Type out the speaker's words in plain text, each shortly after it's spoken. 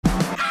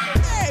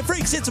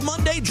Freaks, it's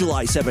Monday,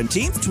 July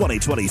 17th,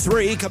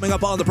 2023. Coming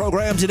up on the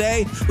program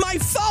today, my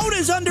phone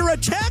is under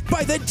attack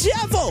by the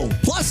devil.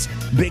 Plus,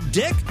 big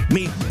dick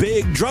meet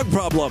big drug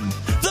problem.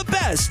 The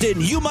best in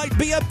You Might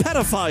Be a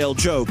Pedophile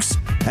jokes.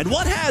 And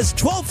what has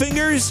 12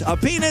 fingers, a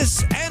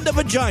penis, and a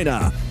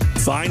vagina?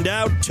 Find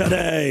out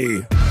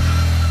today.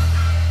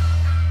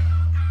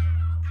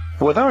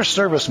 With our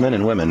servicemen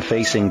and women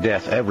facing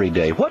death every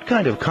day, what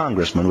kind of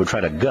congressman would try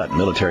to gut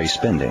military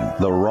spending?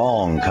 The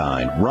wrong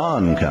kind.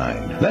 Ron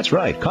Kind. That's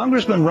right.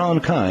 Congressman Ron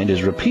Kind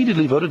is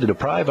repeatedly voted to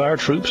deprive our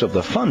troops of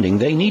the funding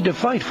they need to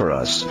fight for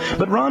us.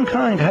 But Ron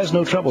Kind has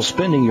no trouble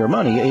spending your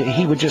money.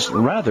 He would just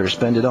rather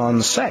spend it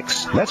on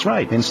sex. That's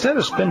right. Instead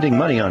of spending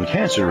money on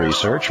cancer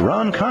research,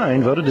 Ron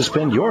Kind voted to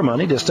spend your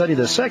money to study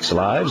the sex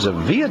lives of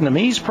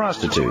Vietnamese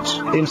prostitutes.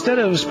 Instead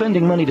of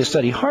spending money to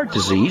study heart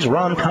disease,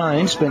 Ron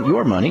Kind spent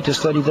your money to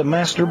study the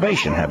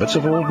masturbation habits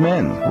of old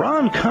men.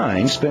 Ron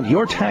Kind spent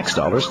your tax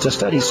dollars to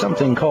study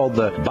something called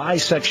the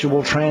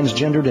bisexual,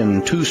 transgendered,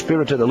 and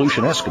two-spirited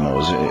Aleutian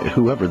Eskimos,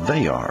 whoever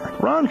they are.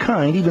 Ron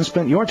Kind even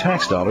spent your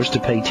tax dollars to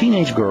pay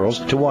teenage girls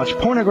to watch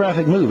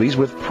pornographic movies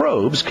with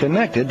probes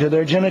connected to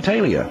their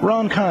genitalia.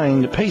 Ron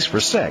Kind pays for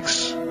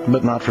sex,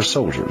 but not for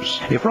soldiers.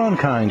 If Ron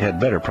Kind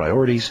had better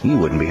priorities, you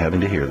wouldn't be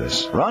having to hear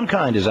this. Ron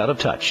Kind is out of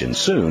touch, and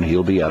soon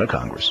he'll be out of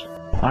Congress.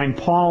 I'm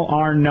Paul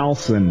R.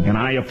 Nelson, and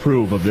I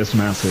approve of this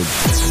message.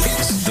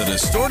 It's the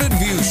Distorted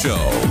View Show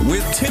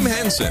with Tim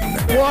Henson.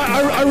 Well,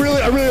 I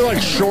really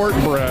like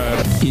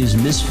shortbread. Is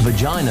Miss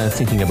Vagina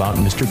thinking about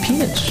Mr.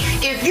 Penis?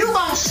 If you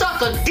gonna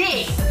suck a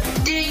dick,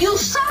 then you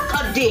suck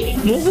a dick.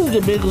 This is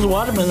the biggest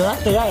watermelon I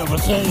think I ever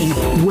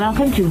seen.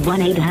 Welcome to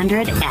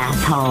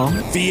 1-800-ASSHOLE.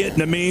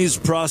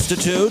 Vietnamese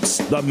prostitutes,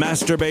 the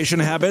masturbation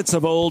habits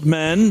of old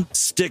men,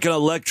 sticking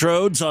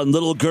electrodes on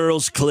little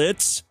girls'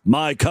 clits.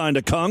 My kind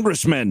of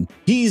congressman.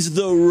 He's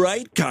the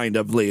right kind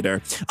of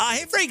leader.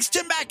 Hey, freaks,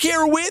 Tim back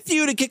here with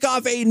you to kick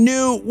off a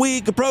new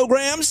week of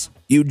programs.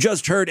 You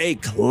just heard a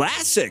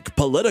classic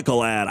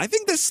political ad. I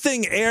think this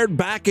thing aired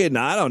back in,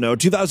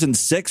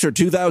 2006 or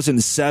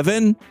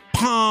 2007.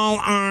 Paul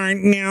R.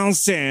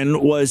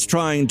 Nelson was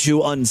trying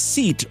to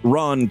unseat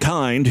Ron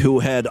Kind, who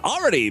had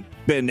already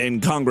been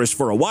in Congress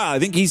for a while. I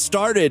think he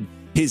started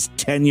his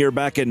tenure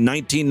back in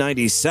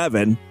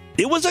 1997.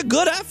 It was a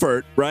good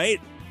effort,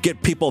 right?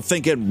 Get people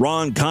thinking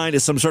Ron Kind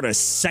is some sort of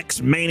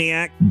sex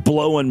maniac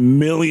blowing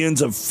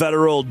millions of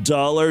federal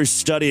dollars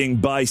studying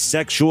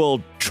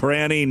bisexual,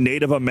 tranny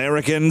Native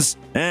Americans.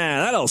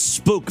 That'll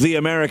spook the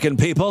American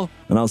people.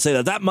 And I'll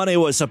say that money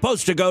was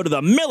supposed to go to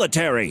the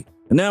military.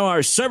 And now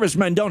our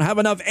servicemen don't have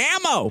enough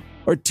ammo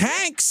or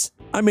tanks.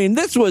 I mean,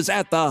 this was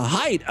at the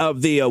height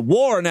of the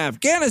war in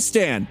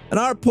Afghanistan, and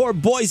our poor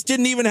boys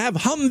didn't even have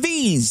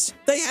Humvees.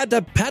 They had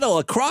to pedal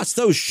across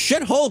those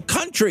shithole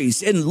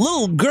countries in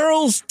little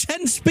girls'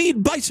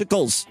 10-speed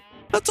bicycles.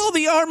 That's all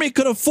the Army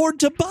could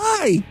afford to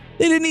buy.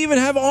 They didn't even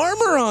have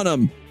armor on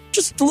them,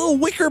 just little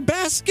wicker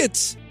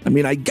baskets. I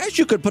mean, I guess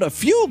you could put a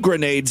few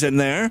grenades in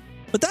there,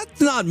 but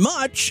that's not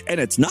much, and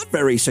it's not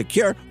very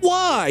secure.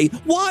 Why?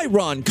 Why,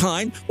 Ron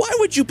Kind? Why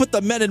would you put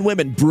the men and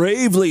women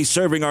bravely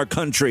serving our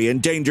country in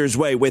danger's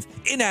way with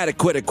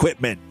inadequate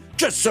equipment,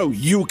 just so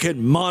you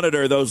can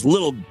monitor those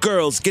little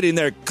girls getting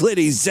their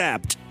clitties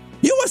zapped?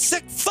 You a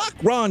sick fuck,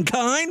 Ron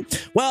Kind.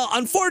 Well,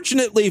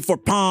 unfortunately for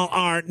Paul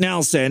R.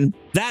 Nelson,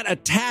 that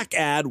attack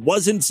ad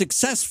wasn't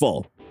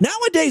successful.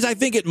 Nowadays, I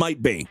think it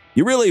might be.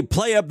 You really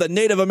play up the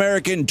Native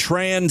American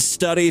trans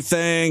study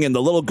thing and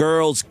the little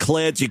girl's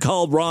clits. You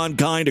called Ron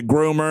Kind a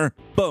groomer.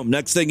 Boom.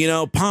 Next thing you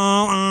know,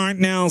 Paul R.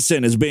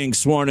 Nelson is being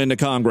sworn into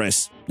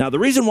Congress. Now, the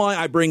reason why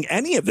I bring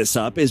any of this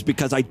up is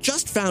because I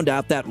just found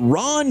out that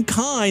Ron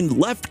Kind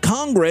left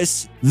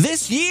Congress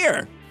this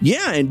year.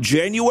 Yeah, in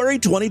January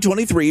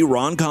 2023,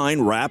 Ron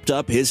Kind wrapped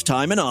up his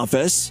time in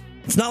office.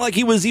 It's not like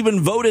he was even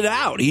voted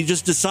out. He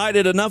just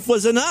decided enough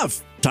was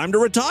enough. Time to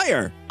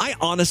retire. I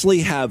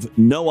honestly have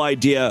no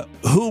idea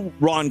who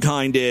Ron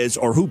Kind is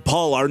or who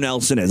Paul R.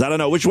 Nelson is. I don't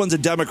know which one's a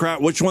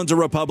Democrat, which one's a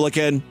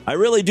Republican. I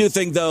really do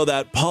think, though,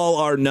 that Paul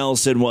R.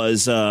 Nelson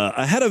was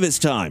ahead of his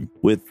time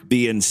with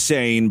the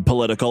insane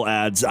political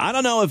ads. I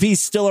don't know if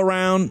he's still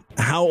around,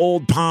 how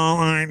old Paul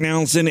R.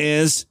 Nelson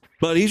is,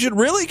 but he should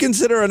really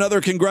consider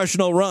another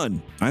congressional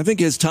run. I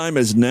think his time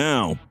is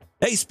now.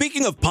 Hey,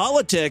 speaking of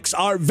politics,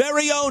 our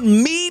very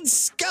own Meade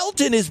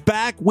Skelton is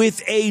back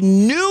with a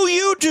new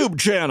YouTube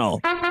channel.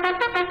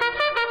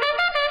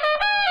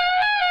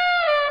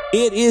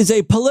 It is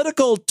a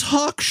political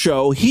talk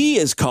show he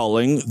is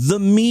calling The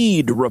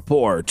Meade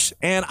Report.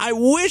 And I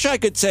wish I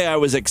could say I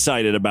was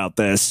excited about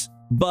this,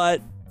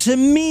 but to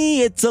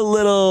me, it's a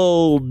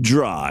little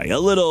dry, a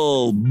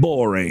little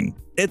boring.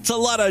 It's a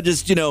lot of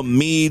just,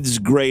 Meade's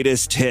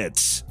greatest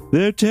hits.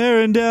 They're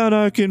tearing down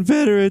our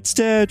Confederate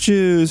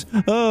statues.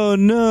 Oh,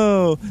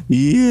 no.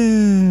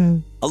 Yeah.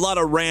 A lot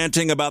of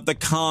ranting about the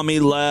commie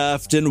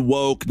left and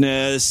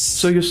wokeness.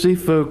 So you see,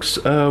 folks,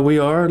 we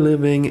are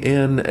living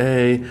in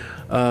a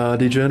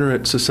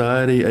degenerate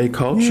society, a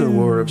culture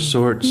war of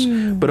sorts.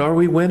 But are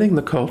we winning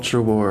the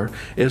culture war?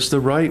 Is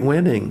the right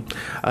winning?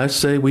 I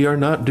say we are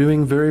not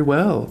doing very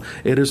well.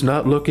 It is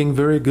not looking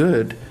very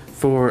good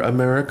for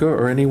America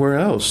or anywhere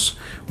else.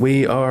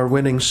 We are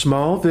winning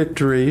small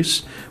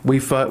victories. We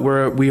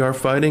are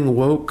fighting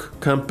woke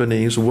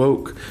companies,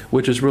 woke,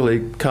 which is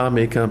really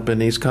commie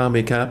companies,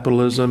 commie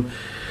capitalism.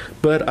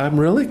 But I'm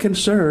really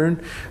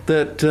concerned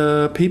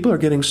that people are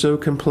getting so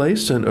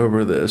complacent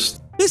over this.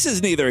 This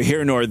is neither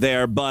here nor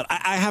there, but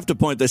I have to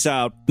point this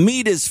out.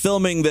 Meade is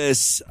filming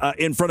this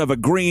in front of a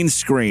green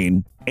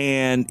screen,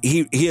 and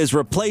he has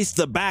replaced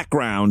the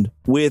background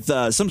with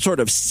some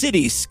sort of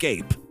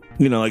cityscape.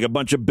 You know, like a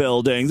bunch of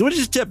buildings, which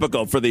is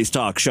typical for these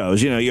talk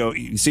shows.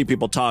 You see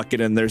people talking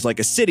and there's like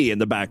a city in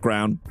the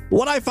background.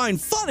 What I find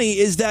funny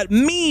is that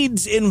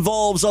Meade's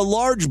involves a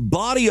large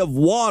body of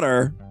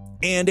water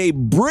and a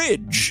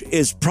bridge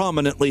is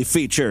prominently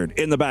featured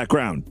in the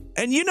background.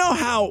 And you know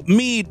how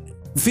Meade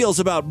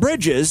feels about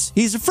bridges.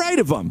 He's afraid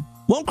of them.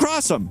 Won't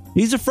cross them.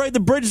 He's afraid the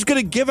bridge is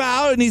going to give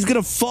out and he's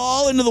going to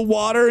fall into the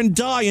water and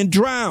die and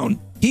drown.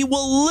 He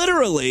will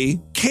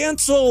literally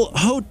cancel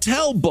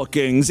hotel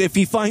bookings if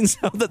he finds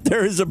out that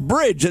there is a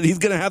bridge that he's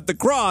going to have to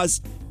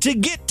cross to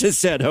get to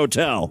said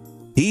hotel.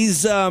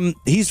 He's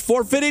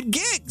forfeited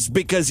gigs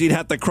because he'd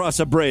have to cross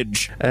a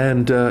bridge.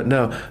 And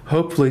now,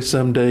 hopefully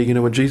someday,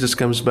 when Jesus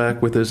comes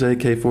back with his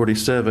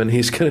AK-47,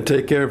 he's going to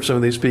take care of some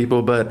of these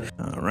people, but...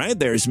 All right,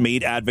 there's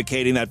Meade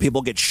advocating that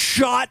people get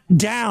shot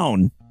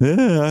down.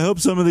 Yeah, I hope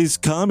some of these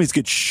commies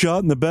get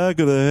shot in the back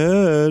of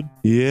the head.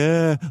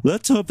 Yeah,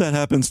 let's hope that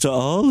happens to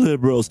all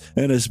liberals,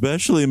 and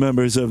especially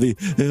members of the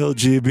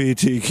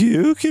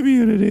LGBTQ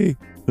community.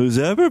 Who's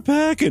ever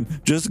packing,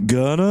 just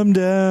gun them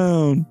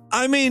down.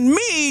 I mean,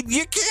 Meade,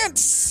 you can't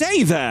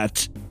say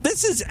that.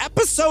 This is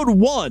episode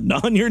 1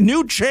 on your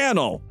new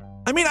channel.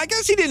 I mean, I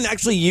guess he didn't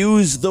actually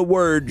use the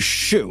word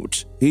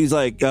shoot. He's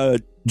like,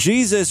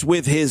 Jesus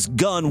with his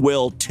gun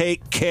will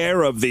take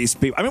care of these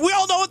people. I mean, we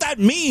all know what that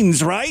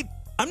means, right?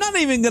 I'm not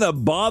even going to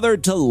bother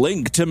to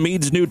link to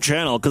Meade's new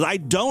channel because I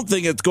don't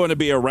think it's going to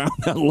be around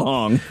that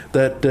long.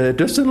 That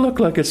doesn't look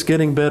like it's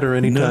getting better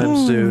anytime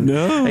soon.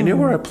 No. And you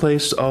know where I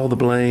place all the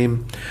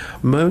blame?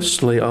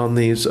 Mostly on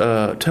these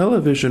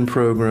television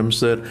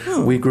programs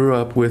that we grew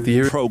up with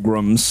years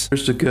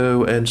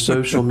ago and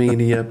social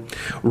media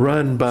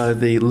run by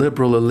the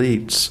liberal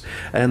elites.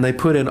 And they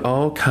put in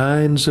all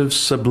kinds of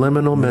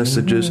subliminal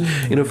messages.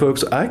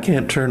 Folks, I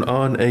can't turn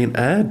on an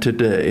ad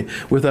today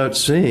without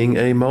seeing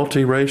a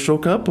multiracial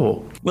couple.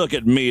 Look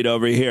at Meade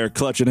over here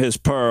clutching his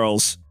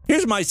pearls.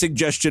 Here's my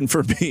suggestion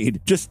for Meade.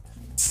 Just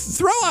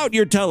throw out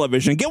your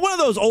television. Get one of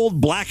those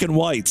old black and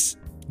whites.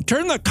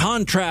 Turn the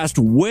contrast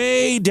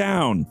way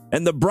down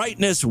and the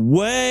brightness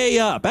way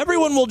up.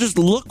 Everyone will just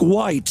look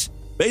white.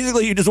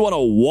 Basically, you just want to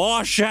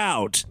wash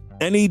out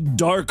any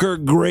darker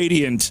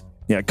gradient.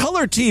 Yeah,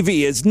 color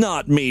TV is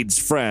not Meade's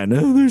friend.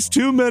 Oh, there's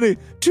too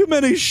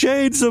many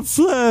shades of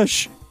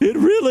flesh. It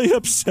really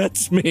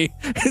upsets me.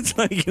 It's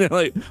like,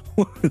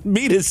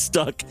 Meade is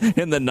stuck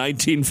in the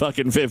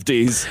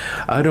 1950s.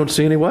 I don't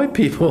see any white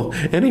people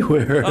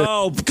anywhere.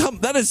 Oh,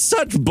 that is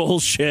such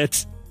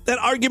bullshit. That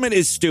argument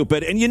is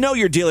stupid, and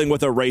you're dealing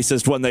with a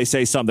racist when they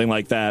say something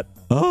like that.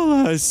 All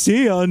I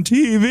see on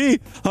TV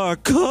are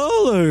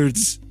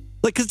coloreds.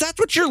 Because that's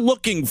what you're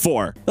looking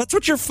for. That's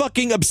what you're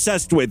fucking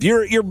obsessed with.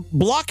 You're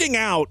blocking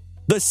out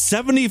the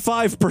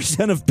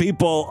 75% of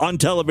people on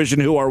television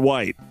who are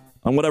white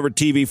on whatever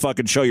TV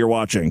fucking show you're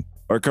watching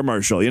or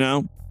commercial,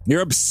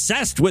 You're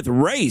obsessed with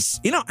race.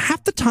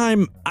 Half the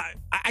time,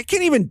 I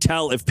can't even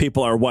tell if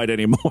people are white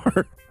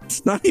anymore.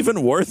 It's not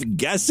even worth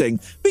guessing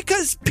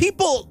because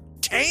people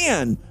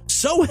tan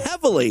so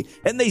heavily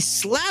and they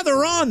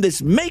slather on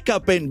this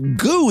makeup and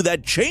goo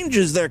that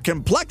changes their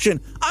complexion.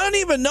 I don't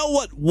even know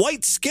what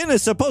white skin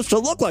is supposed to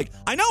look like.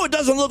 I know it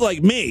doesn't look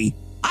like me.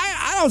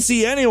 I don't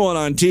see anyone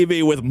on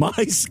TV with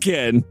my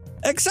skin.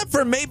 Except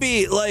for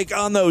maybe like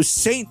on those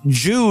St.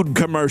 Jude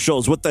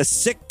commercials with the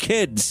sick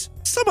kids.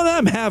 Some of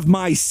them have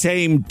my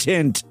same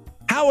tint.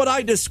 How would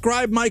I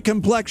describe my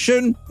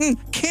complexion?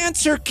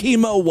 Cancer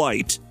chemo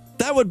white.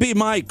 That would be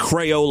my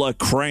Crayola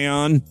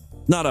crayon.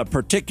 Not a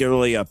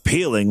particularly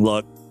appealing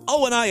look.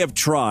 Oh, and I have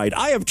tried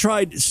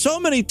so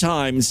many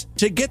times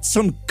to get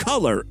some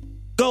color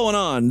going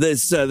on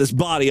this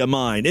body of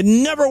mine. It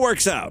never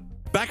works out.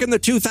 Back in the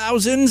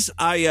 2000s,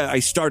 I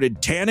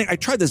started tanning. I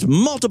tried this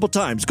multiple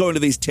times, going to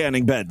these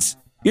tanning beds.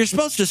 You're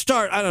supposed to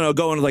start,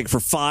 going for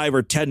 5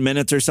 or 10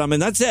 minutes or something.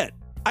 That's it.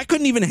 I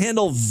couldn't even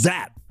handle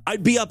that.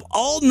 I'd be up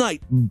all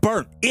night,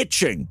 burnt,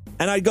 itching.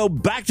 And I'd go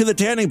back to the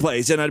tanning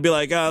place and I'd be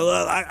like,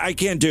 I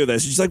can't do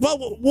this. She's like,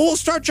 well, we'll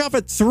start you off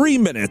at 3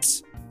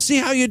 minutes. See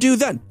how you do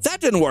then.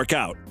 That didn't work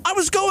out.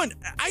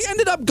 I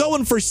ended up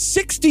going for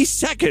 60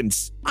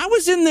 seconds. I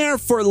was in there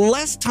for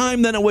less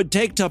time than it would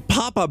take to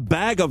pop a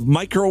bag of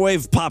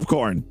microwave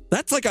popcorn.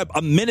 That's like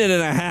a minute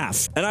and a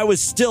half, and I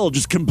was still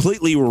just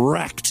completely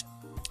wrecked.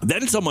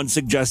 Then someone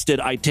suggested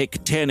I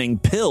take tanning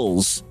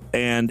pills,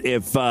 and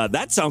if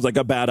that sounds like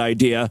a bad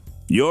idea,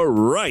 you're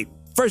right.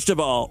 First of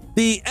all,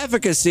 the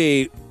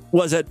efficacy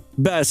was at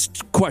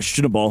best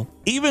questionable.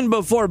 Even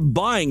before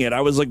buying it,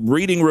 I was like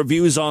reading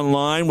reviews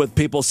online with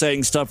people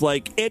saying stuff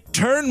like, it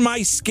turned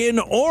my skin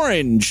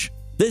orange.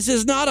 This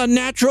is not a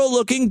natural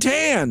looking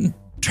tan.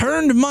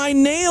 Turned my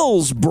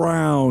nails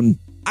brown.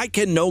 I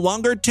can no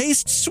longer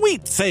taste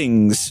sweet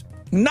things.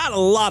 Not a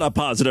lot of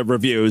positive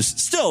reviews.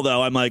 Still,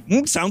 though, I'm like,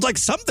 sounds like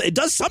something. It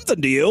does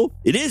something to you.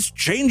 It is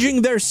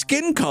changing their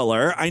skin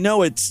color. I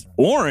know it's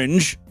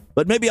orange,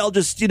 but maybe I'll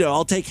just,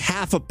 I'll take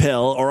half a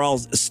pill, or I'll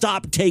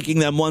stop taking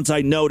them once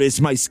I notice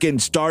my skin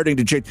starting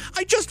to change.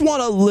 I just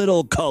want a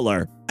little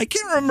color. I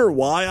can't remember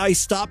why I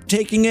stopped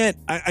taking it.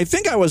 I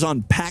think I was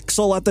on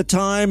Paxil at the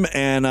time,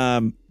 and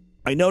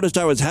I noticed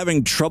I was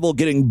having trouble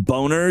getting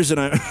boners, and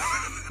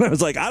I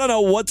was like, I don't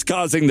know what's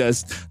causing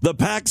this, the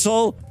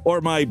Paxil or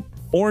my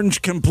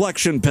orange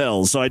complexion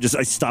pills. So I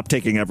stopped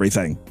taking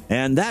everything.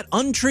 And that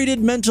untreated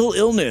mental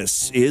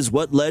illness is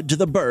what led to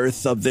the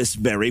birth of this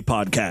very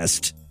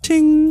podcast.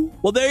 Ting.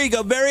 Well, there you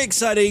go. Very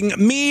exciting.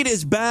 Mead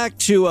is back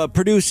to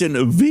producing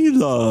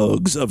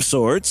vlogs of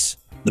sorts.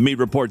 The Mead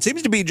Report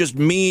seems to be just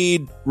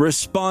Mead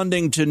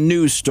responding to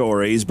news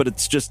stories, but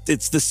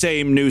it's the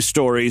same news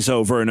stories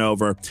over and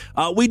over.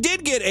 We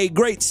did get a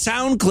great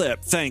sound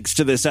clip thanks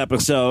to this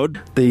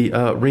episode. The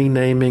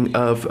renaming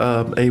of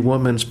a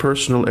woman's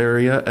personal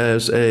area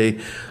as a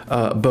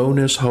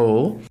bonus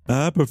hole.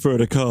 I prefer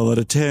to call it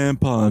a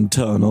tampon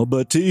tunnel,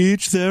 but to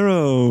each their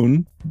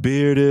own.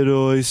 Bearded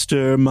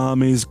oyster,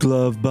 mommy's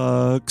glove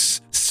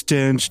box,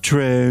 stench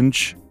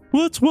trench.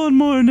 What's one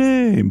more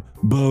name?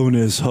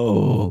 Bonus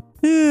hole.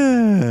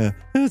 Yeah,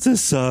 it's a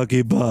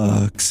soggy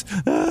box.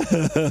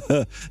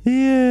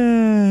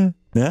 Yeah,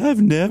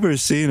 I've never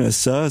seen a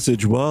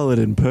sausage wallet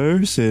in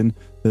person.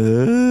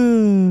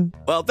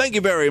 Well, thank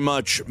you very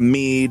much,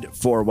 Mead,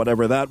 for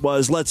whatever that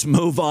was. Let's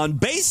move on.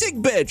 Basic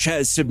Bitch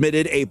has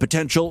submitted a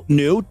potential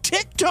new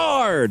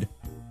TikTard.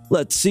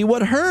 Let's see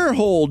what her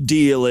whole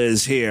deal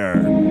is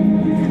here.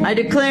 I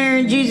declare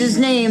in Jesus'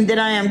 name that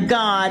I am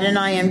God and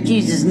I am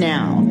Jesus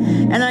now.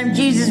 And I'm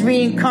Jesus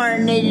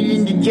reincarnated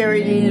into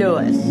Jerry Lee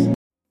Lewis.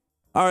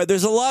 All right,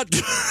 there's a lot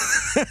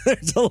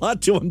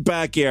to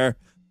unpack here.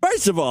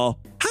 First of all,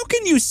 how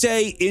can you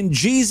say in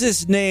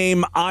Jesus'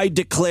 name I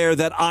declare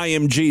that I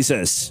am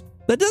Jesus?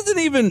 That doesn't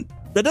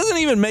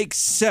even make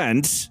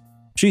sense.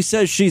 She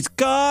says she's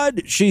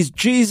God, she's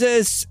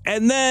Jesus,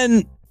 and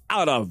then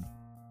out of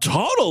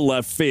total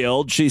left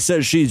field, she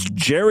says she's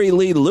Jerry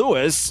Lee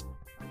Lewis,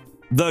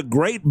 the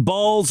Great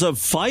Balls of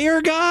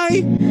Fire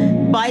guy?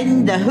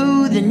 Biden, the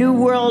WHO, the New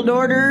World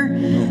Order,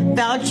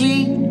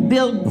 Fauci,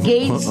 Bill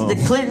Gates, the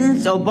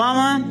Clintons,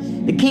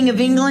 Obama, the King of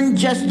England,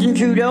 Justin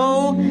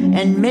Trudeau,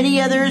 and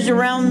many others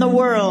around the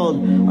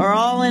world are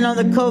all in on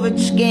the COVID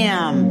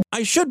scam.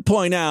 I should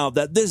point out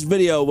that this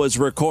video was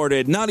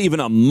recorded not even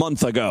a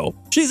month ago.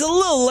 She's a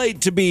little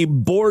late to be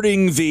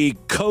boarding the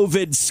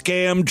COVID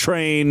scam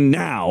train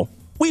now.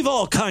 We've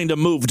all kind of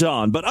moved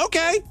on, but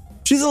okay.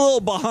 She's a little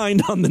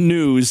behind on the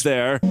news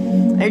there.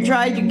 They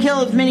tried to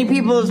kill as many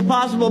people as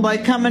possible by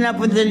coming up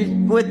with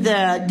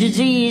the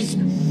disease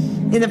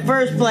in the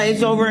first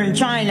place over in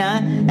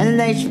China, and then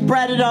they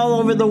spread it all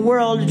over the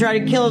world to try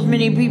to kill as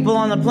many people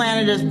on the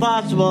planet as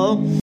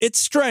possible. It's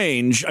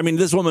strange. I mean,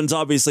 this woman's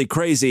obviously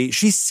crazy.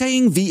 She's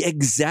saying the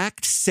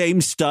exact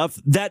same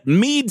stuff that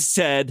Mead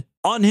said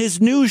on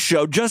his news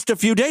show just a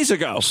few days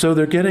ago. So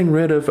they're getting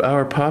rid of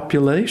our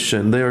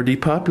population. They are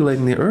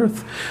depopulating the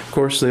earth. Of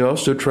course, they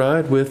also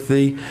tried with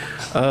the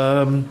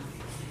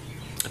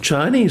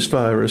Chinese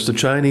virus, the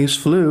Chinese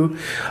flu,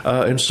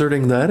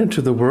 inserting that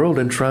into the world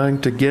and trying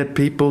to get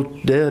people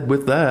dead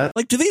with that.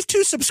 Like, do these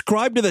two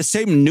subscribe to the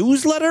same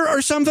newsletter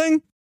or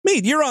something?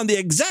 Mead, you're on the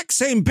exact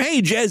same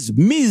page as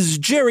Ms.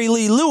 Jerry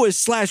Lee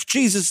Lewis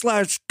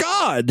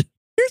 /Jesus/God.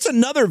 Here's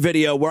another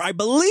video where I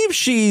believe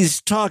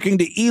she's talking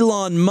to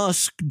Elon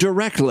Musk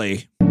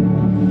directly.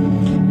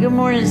 Good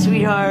morning,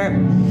 sweetheart.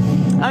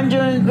 I'm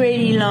doing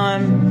great,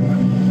 Elon.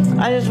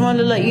 I just wanted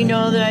to let you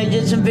know that I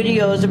did some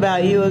videos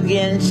about you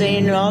again,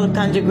 saying all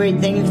kinds of great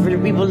things for the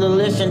people to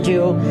listen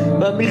to.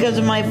 But because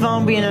of my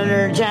phone being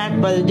under attack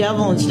by the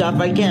devil and stuff,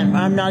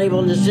 I'm not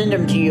able to send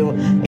them to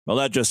you. Well,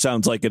 that just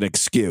sounds like an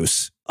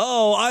excuse.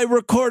 Oh, I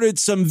recorded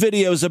some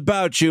videos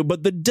about you,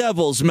 but the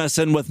devil's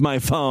messing with my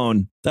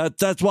phone.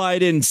 That's why I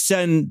didn't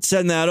send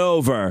that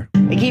over.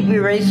 I keep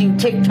erasing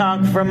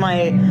TikTok from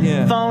my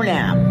phone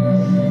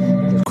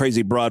app.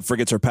 crazy broad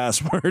forgets her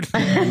password.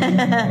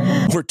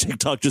 Or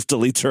TikTok just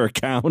deletes her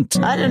account.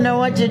 I don't know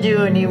what to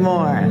do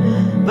anymore.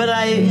 But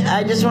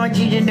I just want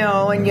you to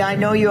know, and I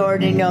know you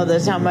already know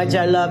this, how much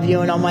I love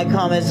you and all my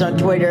comments on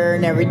Twitter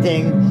and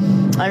everything.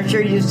 I'm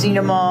sure you've seen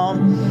them all.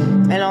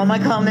 And all my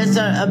comments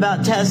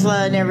about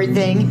Tesla and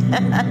everything.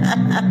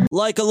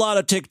 Like a lot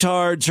of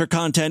TikTards, her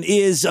content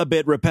is a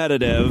bit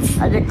repetitive.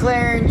 I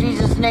declare in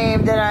Jesus'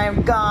 name that I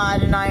am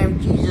God and I am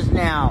Jesus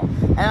now.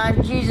 And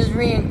I'm Jesus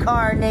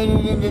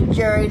reincarnated into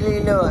Jerry Lee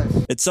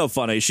Lewis. It's so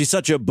funny. She's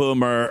such a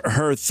boomer.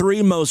 Her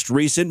 3 most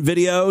recent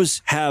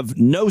videos have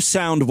no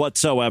sound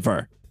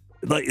whatsoever.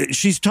 Like,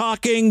 she's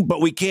talking, but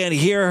we can't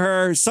hear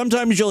her.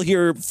 Sometimes you'll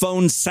hear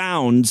phone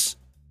sounds,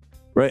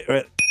 right,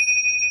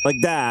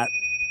 like that.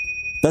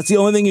 That's the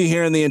only thing you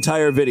hear in the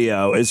entire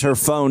video is her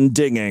phone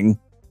dinging.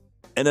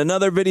 In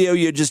another video,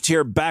 you just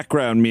hear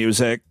background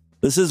music.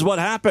 This is what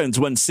happens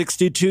when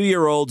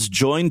 62-year-olds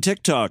join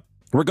TikTok.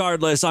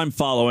 Regardless, I'm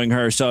following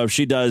her, so if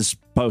she does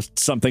post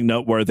something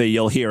noteworthy,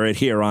 you'll hear it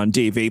here on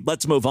DV.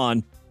 Let's move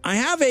on. I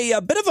have a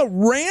bit of a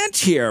rant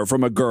here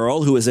from a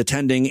girl who is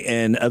attending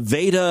an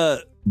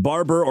Aveda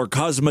barber or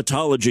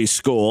cosmetology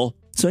school.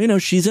 So, you know,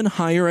 she's in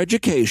higher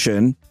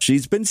education.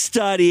 She's been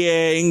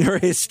studying her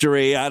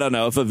history. I don't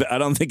know if I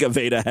don't think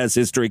Aveda has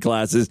history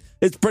classes.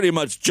 It's pretty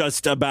much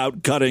just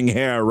about cutting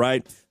hair,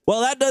 right?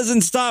 Well, that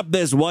doesn't stop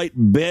this white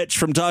bitch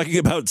from talking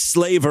about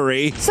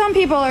slavery. Some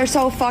people are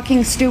so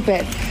fucking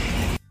stupid.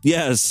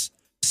 Yes,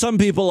 some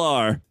people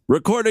are.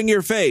 Recording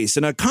your face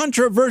in a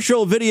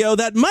controversial video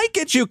that might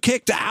get you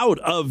kicked out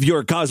of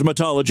your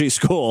cosmetology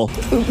school.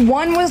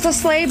 One was a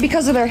slave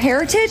because of their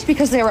heritage,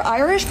 because they were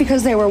Irish,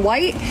 because they were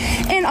white,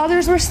 and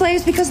others were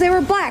slaves because they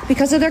were black,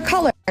 because of their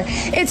color.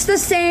 It's the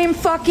same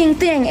fucking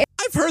thing.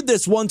 I've heard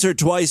this once or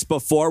twice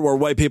before where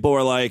white people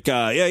were like,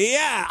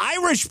 yeah,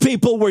 Irish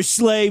people were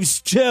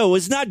slaves too.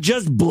 It's not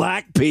just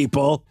black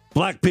people.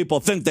 Black people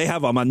think they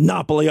have a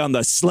monopoly on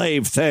the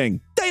slave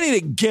thing. They need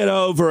to get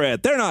over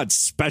it. They're not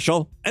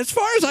special. As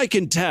far as I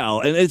can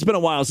tell, and it's been a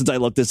while since I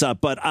looked this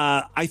up, but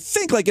I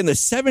think like in the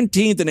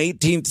 17th and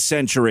 18th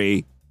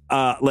century,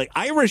 like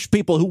Irish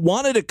people who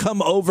wanted to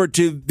come over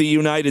to the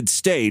United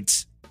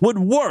States would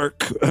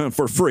work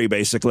for free,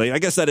 basically. I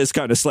guess that is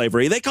kind of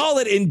slavery. They call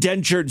it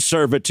indentured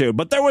servitude,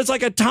 but there was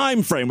like a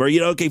time frame where, you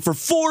know, okay, for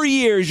 4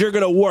 years, you're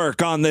going to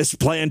work on this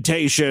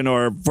plantation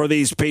or for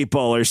these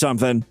people or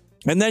something.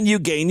 And then you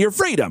gain your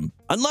freedom.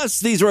 Unless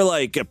these were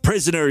like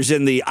prisoners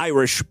in the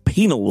Irish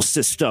penal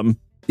system.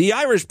 The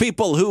Irish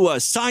people who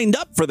signed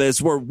up for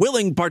this were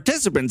willing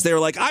participants. They were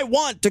like, I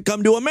want to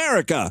come to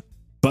America,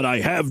 but I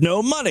have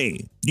no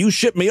money. You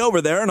ship me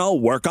over there and I'll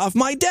work off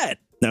my debt.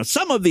 Now,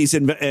 some of these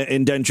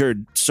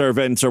indentured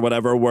servants or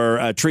whatever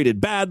were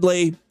treated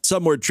badly.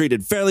 Some were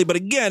treated fairly. But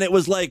again, it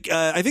was like,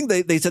 I think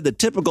they said the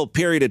typical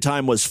period of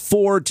time was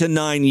 4 to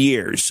 9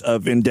 years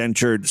of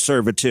indentured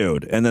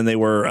servitude. And then they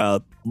were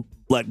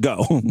let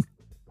go,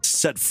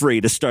 set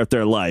free to start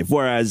their life.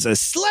 Whereas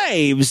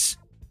slaves,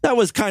 that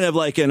was kind of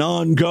like an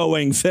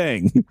ongoing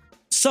thing.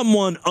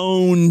 Someone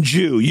owned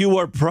you. You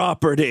were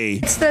property.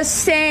 It's the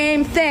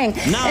same thing.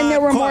 Not and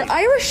there were quite. more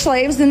Irish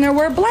slaves than there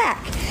were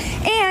black.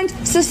 And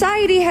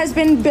society has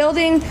been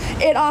building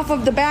it off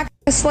of the back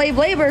of slave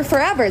labor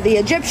forever. The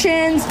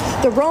Egyptians,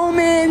 the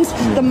Romans,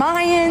 the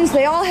Mayans,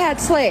 they all had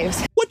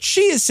slaves. What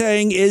she is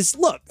saying is,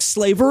 look,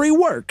 slavery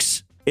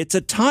works. It's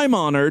a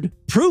time-honored,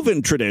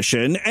 proven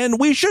tradition, and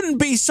we shouldn't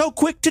be so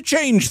quick to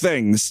change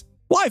things.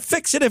 Why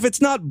fix it if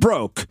it's not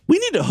broke? We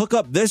need to hook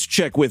up this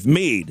chick with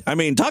Mead. I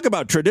mean, talk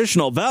about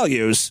traditional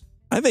values.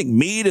 I think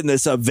Mead and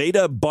this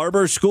Aveda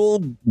barber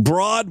school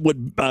broad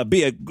would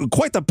be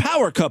quite the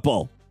power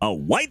couple. A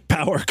white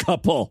power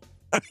couple.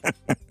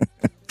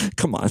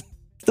 Come on.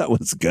 That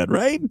was good,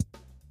 right?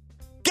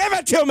 Give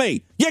it to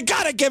me! You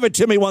gotta give it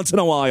to me once in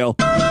a while.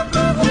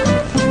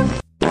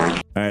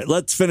 All right,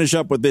 let's finish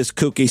up with this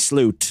kooky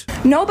sloot.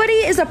 Nobody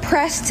is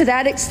oppressed to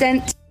that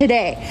extent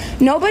today.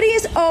 Nobody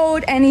is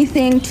owed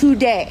anything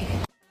today.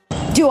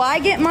 Do I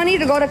get money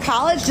to go to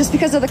college just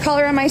because of the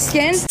color of my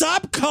skin?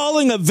 Stop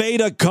calling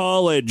Aveda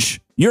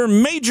college. You're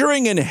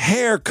majoring in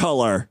hair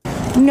color.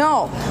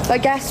 No,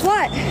 but guess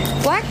what?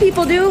 Black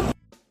people do.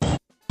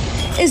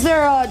 Is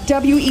there a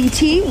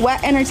WET,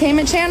 Wet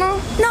Entertainment Channel?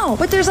 No,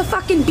 but there's a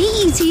fucking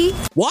BET.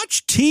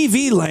 Watch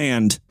TV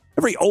Land.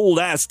 Every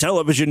old-ass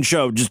television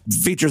show just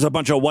features a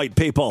bunch of white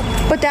people.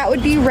 But that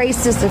would be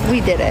racist if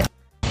we did it.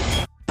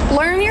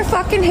 Learn your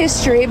fucking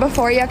history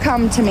before you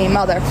come to me,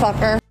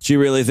 motherfucker. She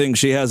really thinks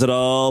she has it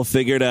all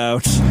figured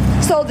out.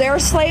 So their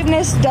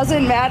slaveness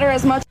doesn't matter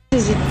as much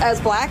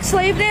as black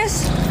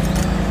slaveness?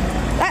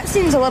 That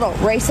seems a little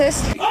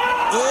racist.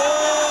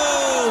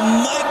 Oh,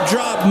 mic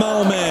drop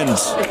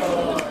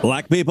moment.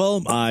 Black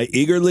people, I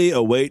eagerly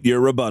await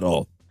your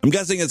rebuttal. I'm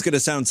guessing it's going to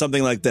sound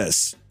something like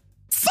this.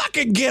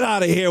 Fucking get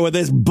out of here with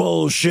this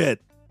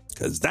bullshit.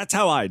 Because that's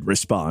how I'd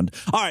respond.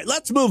 All right,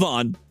 let's move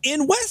on.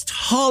 In West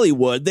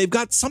Hollywood, they've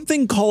got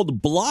something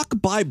called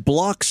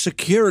block-by-block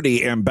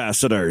security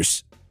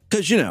ambassadors.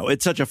 Because, you know,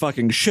 it's such a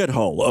fucking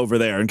shithole over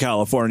there in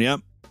California.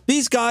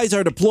 These guys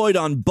are deployed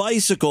on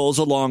bicycles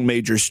along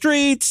major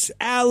streets,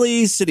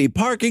 alleys, city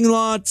parking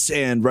lots,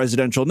 and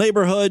residential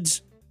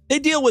neighborhoods. They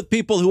deal with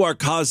people who are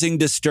causing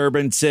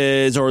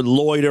disturbances or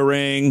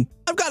loitering.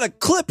 I've got a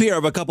clip here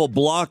of a couple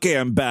block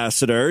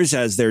ambassadors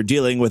as they're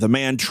dealing with a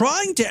man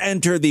trying to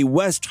enter the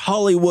West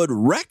Hollywood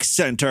Rec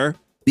Center.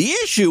 The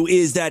issue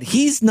is that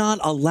he's not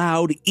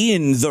allowed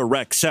in the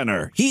rec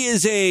center. He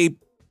is a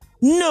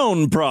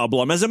known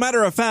problem. As a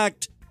matter of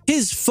fact,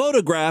 his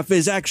photograph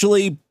is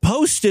actually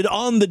posted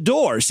on the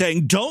door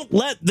saying, "Don't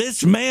let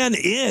this man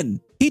in."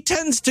 He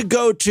tends to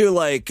go to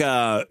like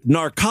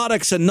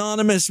Narcotics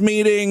Anonymous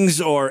meetings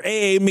or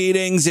AA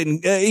meetings,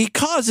 and he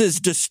causes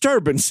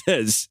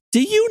disturbances.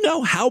 Do you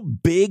know how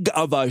big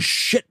of a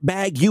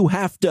shitbag you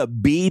have to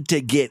be to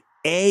get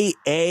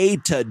AA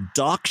to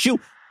dox you?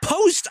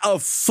 Post a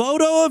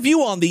photo of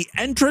you on the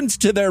entrance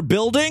to their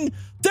building?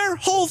 Their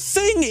whole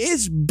thing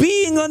is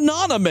being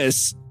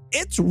anonymous.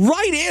 It's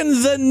right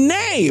in the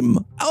name.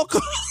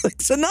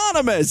 Alcoholics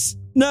Anonymous.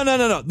 No.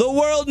 The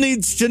world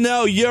needs to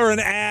know you're an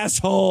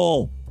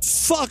asshole.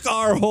 Fuck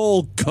our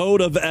whole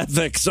code of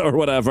ethics or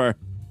whatever.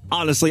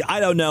 Honestly, I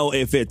don't know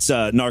if it's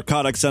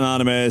Narcotics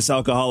Anonymous,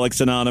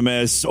 Alcoholics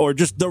Anonymous, or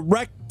just the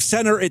rec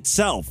center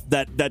itself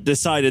that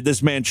decided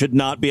this man should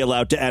not be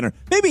allowed to enter.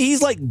 Maybe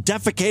he's like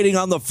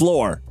defecating on the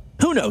floor.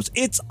 Who knows?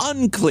 It's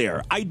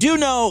unclear. I do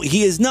know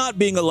he is not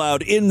being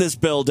allowed in this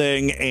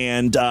building,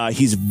 and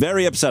he's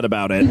very upset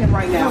about it.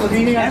 Right now, the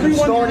meeting hasn't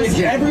started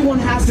yet. Everyone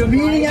has the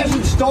meeting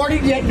hasn't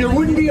started yet. There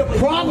wouldn't be a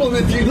problem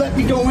if you let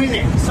me go in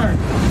it. Sir,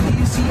 do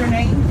you see your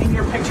name in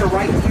your picture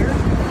right here?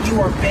 You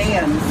are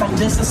banned from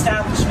this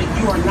establishment.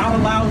 You are not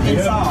allowed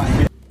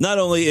inside. Not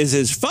only is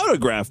his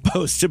photograph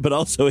posted, but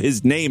also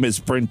his name is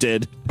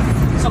printed.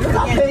 So you're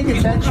not paying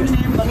attention.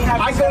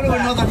 I go to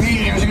another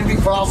meeting. There's going to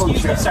be problems.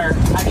 Excuse me, sir.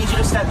 I need you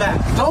to step back.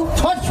 Don't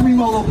touch me,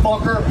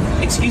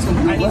 motherfucker. Excuse me.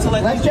 I need to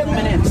let this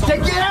gentleman in.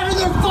 Get out of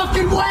their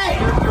fucking way.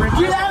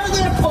 Get out of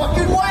their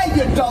fucking way,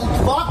 you dumb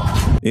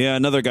fuck. Yeah,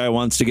 another guy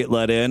wants to get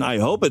let in. I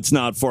hope it's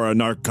not for a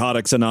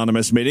Narcotics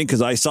Anonymous meeting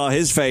because I saw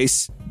his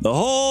face. The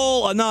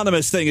whole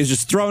anonymous thing is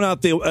just thrown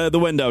out the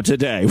window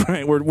today,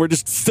 right? We're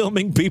just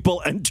filming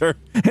people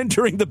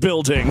entering the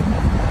building.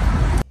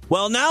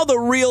 Well, now the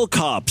real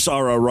cops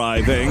are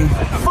arriving.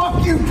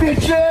 Fuck you,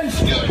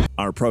 bitches!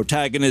 Our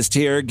protagonist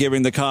here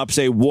giving the cops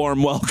a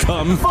warm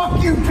welcome.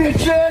 Fuck you,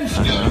 bitches!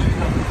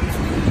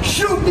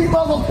 Shoot me,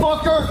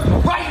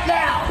 motherfucker, right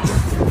now!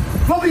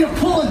 Want me to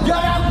pull a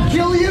gun out and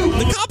kill you?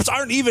 The cops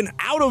aren't even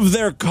out of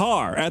their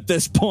car at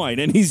this point,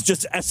 and he's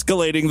just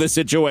escalating the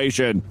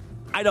situation.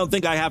 I don't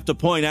think I have to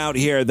point out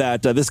here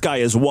that this guy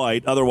is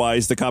white.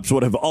 Otherwise, the cops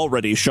would have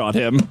already shot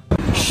him.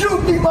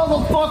 Shoot me,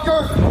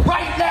 motherfucker,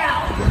 right now!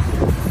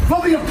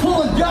 Want me to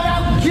pull a gun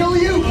out and kill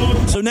you?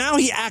 So now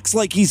he acts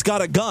like he's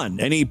got a gun,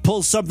 and he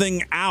pulls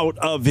something out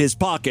of his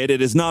pocket. It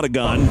is not a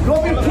gun.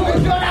 Want me to pull a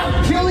gun out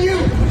and kill you,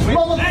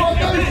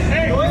 motherfucker?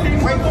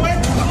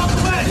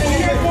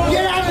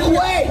 Get out of the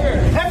way!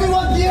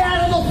 Everyone get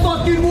out of the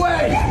fucking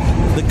way!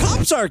 The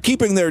cops are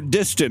keeping their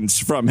distance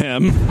from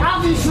him.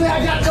 Obviously,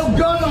 I got no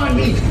gun on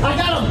me. I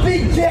got a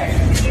big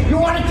dick. You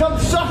want to come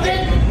suck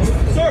it?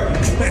 Sir,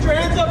 put your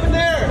hands up in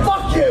there.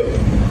 Fuck you!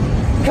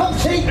 Come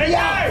take me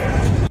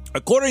out!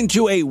 According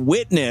to a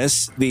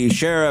witness, the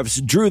sheriffs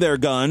drew their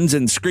guns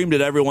and screamed at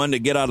everyone to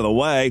get out of the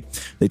way.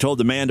 They told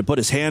the man to put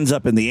his hands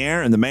up in the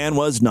air, and the man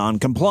was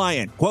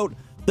non-compliant. Quote,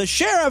 "The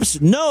sheriffs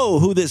know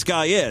who this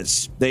guy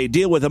is. They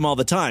deal with him all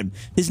the time.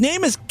 His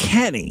name is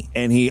Kenny,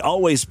 and he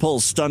always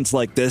pulls stunts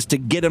like this to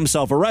get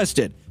himself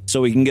arrested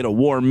so he can get a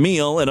warm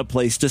meal and a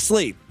place to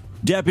sleep."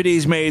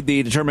 Deputies made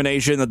the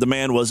determination that the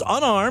man was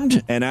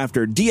unarmed, and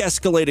after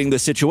de-escalating the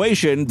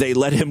situation, they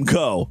let him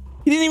go.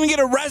 He didn't even get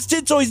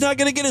arrested, so he's not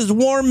going to get his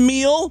warm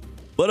meal?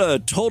 What a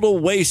total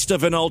waste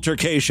of an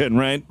altercation,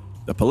 right?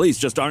 The police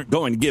just aren't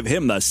going to give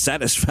him the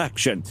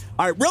satisfaction.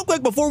 All right, real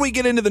quick, before we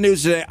get into the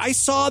news today, I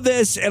saw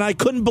this and I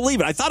couldn't believe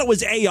it. I thought it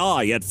was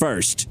AI at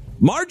first.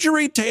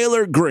 Marjorie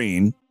Taylor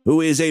Greene, who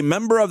is a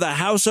member of the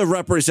House of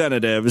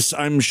Representatives,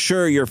 I'm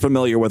sure you're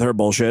familiar with her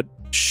bullshit,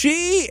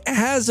 she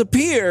has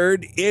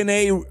appeared in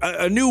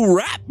a new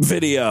rap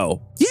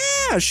video.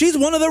 Yeah, she's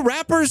one of the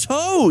rappers'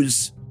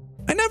 hoes.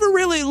 I never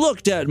really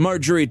looked at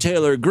Marjorie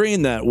Taylor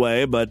Greene that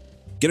way,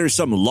 but get her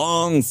some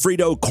long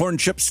Frito corn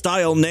chip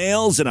style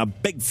nails and a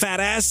big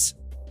fat ass,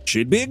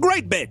 she'd be a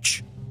great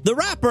bitch. The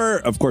rapper,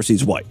 of course,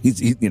 he's white.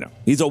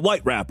 He's a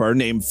white rapper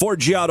named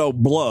Forgiato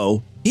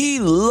Blow. He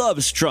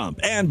loves Trump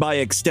and, by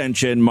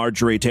extension,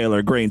 Marjorie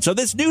Taylor Greene. So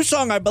this new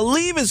song, I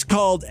believe, is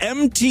called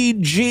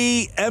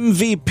MTG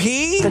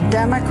MVP. The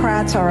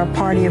Democrats are a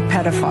party of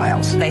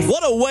pedophiles.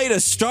 What a way to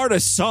start a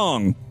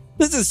song.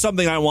 This is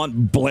something I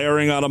want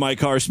blaring out of my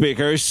car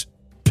speakers.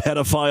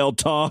 Pedophile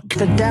talk.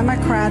 The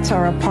Democrats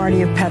are a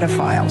party of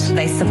pedophiles.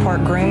 They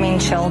support grooming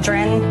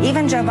children.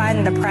 Even Joe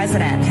Biden, the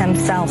president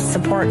himself,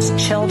 supports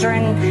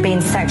children being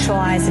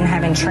sexualized and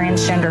having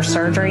transgender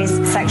surgeries.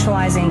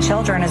 Sexualizing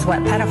children is what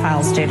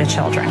pedophiles do to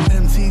children.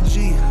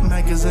 MTG,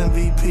 Mega's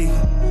MVP.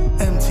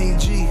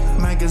 MTG,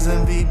 Mega's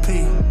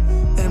MVP.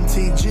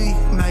 MTG,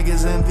 Mega's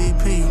MAGA's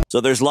MVP.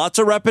 So there's lots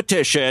of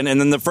repetition, and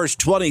then the first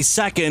 20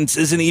 seconds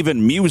isn't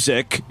even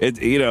music. It's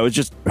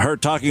just her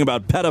talking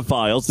about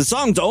pedophiles. The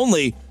song's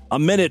only a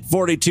minute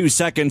 42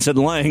 seconds in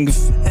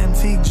length.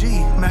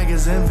 MTG,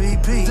 MAGA's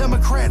MVP.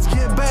 Democrats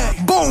get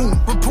back.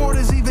 Boom!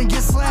 Reporters even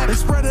get slapped. They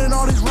spreading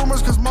all these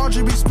rumors because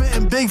Marjorie be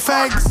spitting big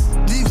facts.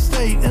 Deep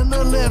state and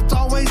the left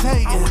always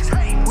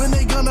hating. When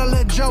they gonna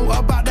let Joe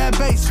about that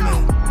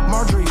basement?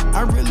 Marjorie,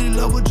 I really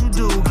love what you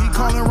do. Keep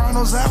calling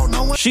Ronald's out.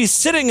 No one. She's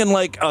sitting in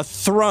like a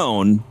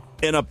throne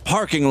in a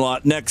parking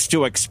lot next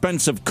to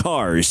expensive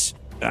cars.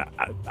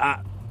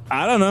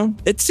 I don't know.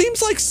 It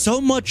seems like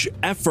so much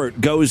effort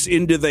goes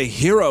into the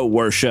hero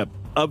worship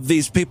of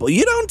these people.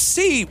 You don't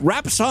see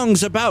rap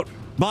songs about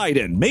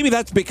Biden. Maybe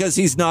that's because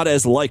he's not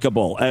as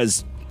likable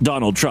as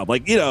Donald Trump.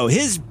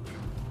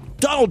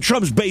 Donald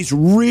Trump's base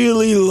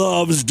really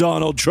loves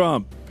Donald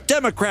Trump.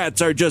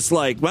 Democrats are just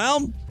like,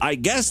 well, I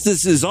guess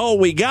this is all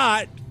we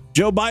got.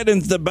 Joe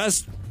Biden's the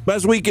best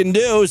we can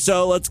do,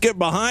 so let's get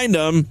behind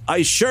him.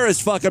 I sure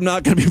as fuck am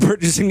not going to be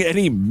purchasing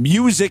any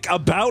music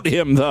about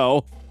him,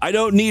 though. I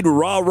don't need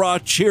rah-rah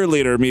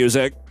cheerleader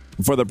music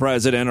for the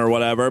president or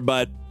whatever,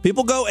 but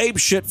people go ape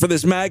shit for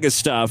this MAGA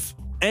stuff.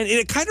 And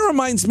it kind of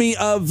reminds me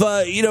of,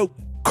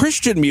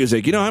 Christian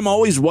music. I'm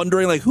always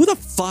wondering, who the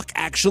fuck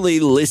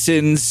actually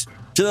listens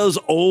to those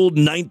old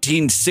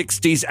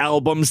 1960s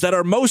albums that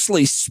are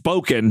mostly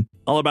spoken,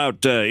 all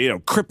about,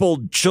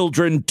 crippled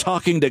children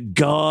talking to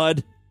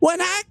God. When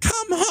I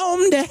come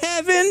home to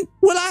heaven,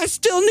 will I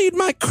still need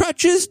my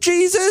crutches,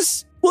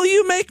 Jesus? Will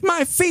you make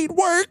my feet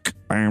work?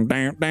 Not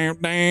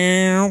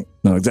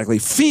exactly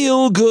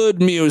feel-good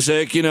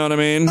music, you know what I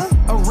mean? A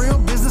real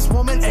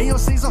businesswoman,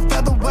 AOC's a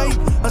featherweight.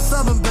 A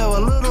Southern Belle,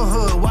 a little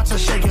hood, watch her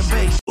shake and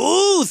bake.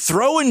 Ooh,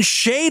 throwing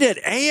shade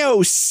at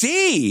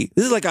AOC.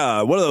 This is like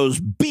one of those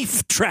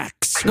beef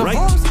tracks, right?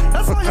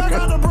 That's all y'all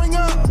gotta bring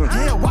up.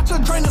 Yeah, watch her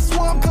drain the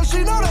swamp, cause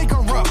she know they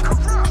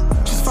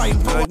corrupt. She's fighting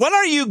for when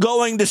are you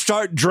going to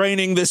start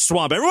draining this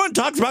swamp? Everyone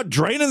talks about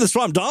draining the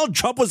swamp. Donald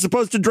Trump was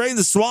supposed to drain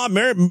the swamp.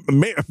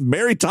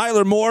 Mary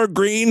Tyler Moore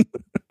Greene,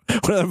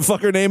 whatever the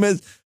fuck her name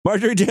is.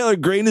 Marjorie Taylor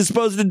Greene is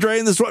supposed to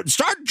drain the swamp.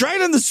 Start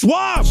draining the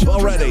swamp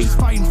already. She's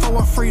fighting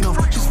for her freedom.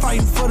 She's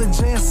fighting for the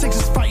Jan 6.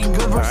 She's fighting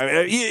good.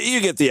 Right, you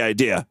get the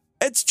idea.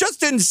 It's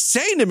just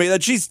insane to me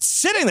that she's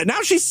sitting there.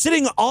 Now she's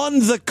sitting on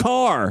the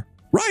car,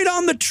 right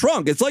on the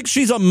trunk. It's like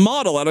she's a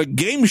model at a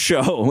game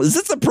show. Is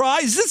this a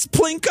prize? Is this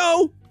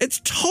Plinko?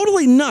 It's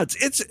totally nuts.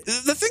 It's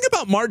the thing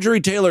about Marjorie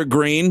Taylor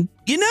Greene.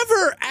 You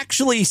never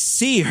actually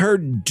see her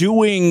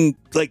doing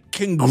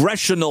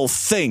congressional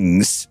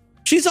things.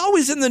 She's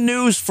always in the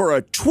news for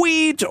a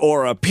tweet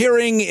or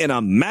appearing in a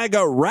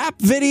MAGA rap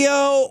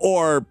video,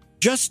 or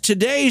just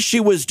today she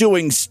was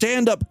doing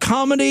stand-up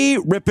comedy,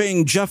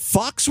 ripping Jeff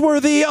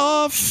Foxworthy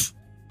off.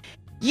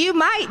 You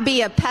might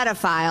be a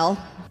pedophile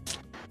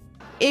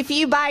if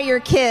you buy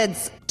your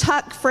kids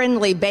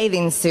tuck-friendly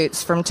bathing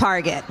suits from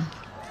Target.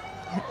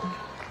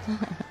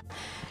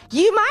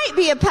 You might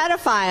be a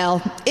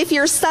pedophile if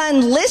your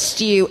son lists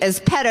you as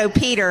Pedo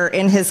Peter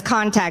in his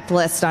contact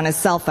list on his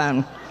cell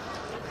phone.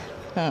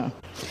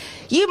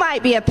 You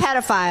might be a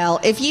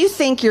pedophile if you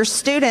think your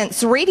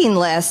student's reading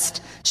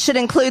list should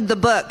include the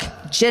book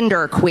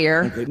Gender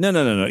Queer. Okay.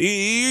 No.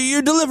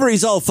 Your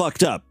delivery's all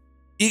fucked up.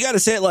 You got to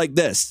say it like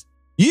this.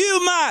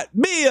 You might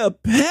be a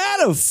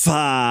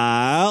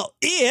pedophile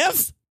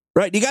if,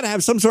 right? You got to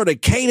have some sort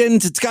of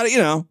cadence. It's got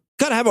to,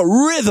 got to have a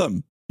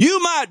rhythm. You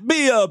might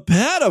be a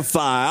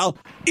pedophile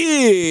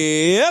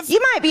if...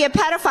 You might be a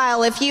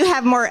pedophile if you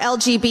have more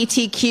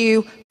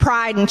LGBTQ,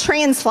 pride, and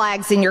trans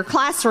flags in your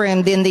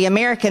classroom than the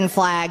American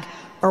flag.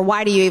 Or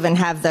why do you even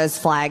have those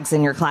flags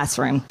in your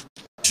classroom?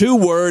 Too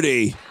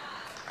wordy.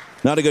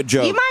 Not a good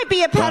joke. You might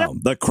be a pedophile. Wow.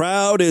 The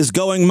crowd is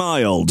going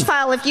mild.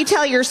 If you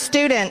tell your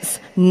students...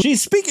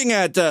 She's speaking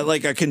at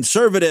a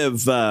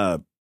conservative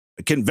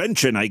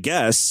convention, I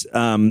guess.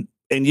 And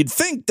you'd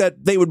think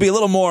that they would be a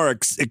little more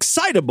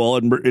excitable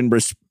and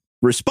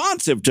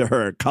responsive to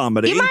her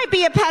comedy. You might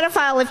be a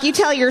pedophile if you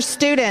tell your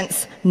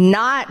students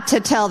not to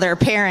tell their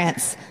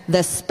parents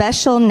the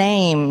special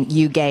name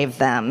you gave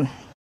them.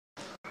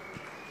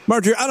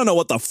 Marjorie, I don't know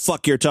what the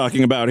fuck you're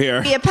talking about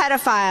here. Be a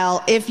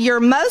pedophile if your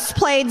most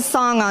played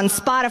song on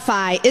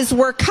Spotify is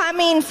We're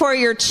Coming for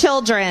Your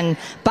Children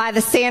by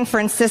the San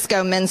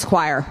Francisco Men's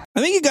Choir.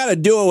 I think you got to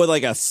do it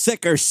with a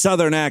thicker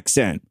Southern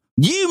accent.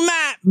 You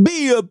might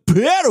be a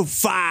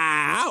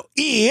pedophile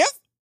if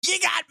you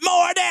got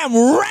more damn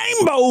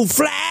rainbow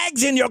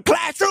flags in your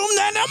classroom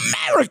than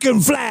American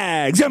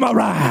flags. Am I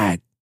right?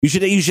 You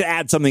should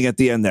add something at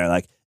the end there,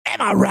 like,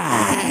 am I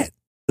right?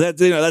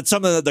 That's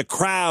something that the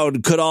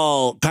crowd could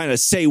all kind of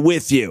say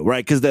with you,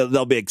 right? Because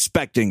they'll be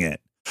expecting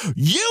it.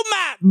 You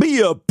might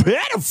be a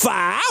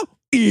pedophile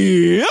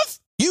if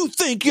you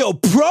think your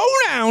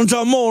pronouns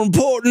are more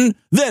important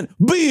than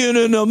being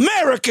an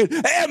American.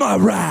 Am I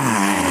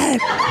right?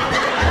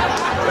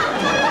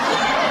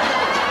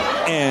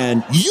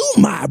 And you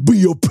might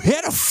be a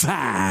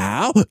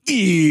pedophile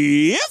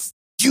if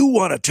You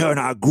want to turn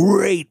our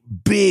great,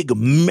 big,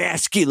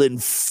 masculine,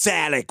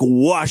 phallic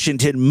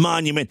Washington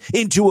Monument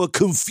into a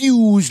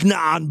confused,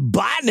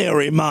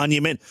 non-binary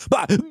monument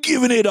by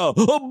giving it a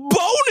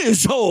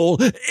bonus hole.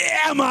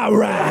 Am I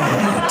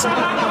right?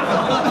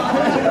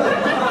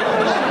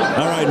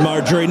 All right,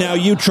 Marjorie, now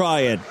you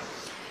try it.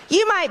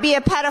 You might be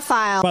a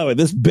pedophile. By the way,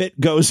 this bit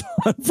goes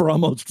on for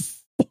almost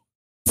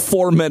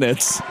 4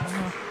 minutes.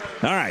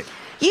 All right.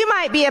 You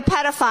might be a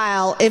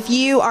pedophile if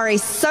you are a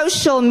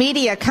social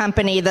media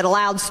company that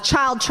allows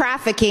child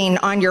trafficking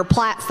on your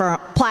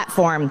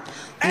platform.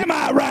 Am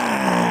I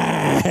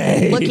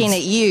right? Looking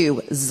at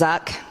you,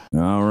 Zuck.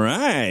 All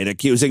right.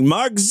 Accusing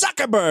Mark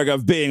Zuckerberg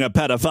of being a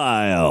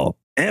pedophile.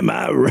 Am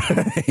I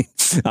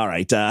right? All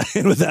right.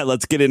 And with that,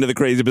 let's get into the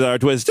crazy, bizarre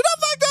twist of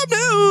fucked up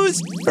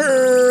news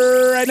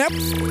right now.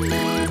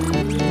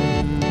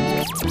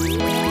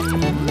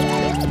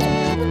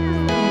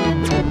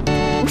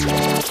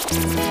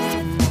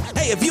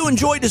 If you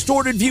enjoy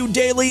Distorted View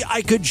Daily,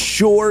 I could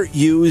sure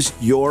use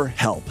your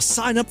help.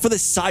 Sign up for the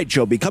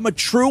Sideshow. Become a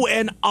true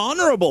and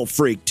honorable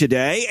freak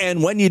today.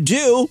 And when you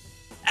do,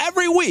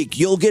 every week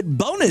you'll get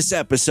bonus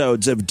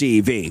episodes of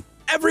DV.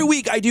 Every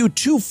week I do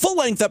 2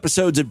 full-length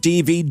episodes of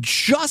DV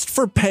just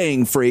for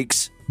paying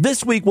freaks.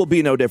 This week will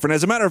be no different.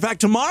 As a matter of fact,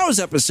 tomorrow's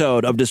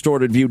episode of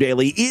Distorted View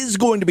Daily is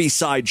going to be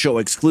Sideshow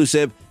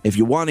exclusive. If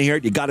you want to hear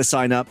it, you got to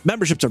sign up.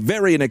 Memberships are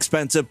very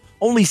inexpensive,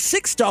 only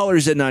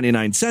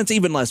 $6.99,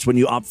 even less when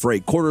you opt for a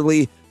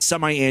quarterly,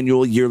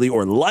 semi-annual, yearly,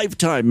 or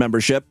lifetime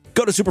membership.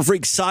 Go to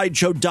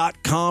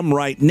superfreaksideshow.com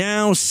right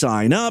now,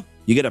 sign up.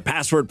 You get a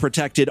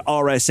password-protected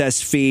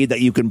RSS feed that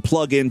you can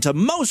plug into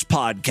most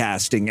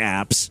podcasting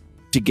apps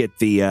to get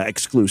the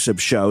exclusive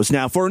shows.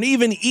 Now, for an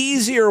even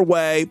easier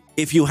way,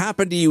 if you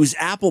happen to use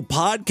Apple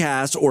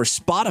Podcasts or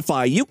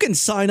Spotify, you can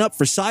sign up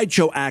for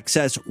Sideshow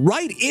access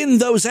right in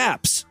those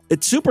apps.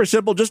 It's super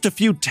simple, just a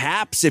few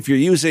taps. If you're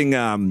using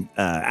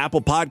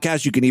Apple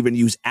Podcasts, you can even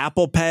use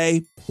Apple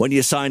Pay. When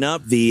you sign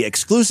up, the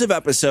exclusive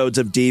episodes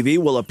of DV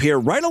will appear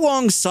right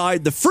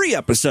alongside the free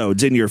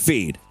episodes in your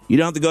feed. You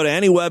don't have to go to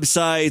any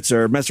websites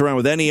or mess around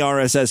with any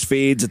RSS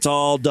feeds. It's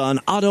all done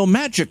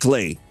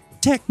auto-magically.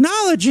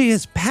 Technology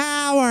is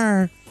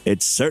power.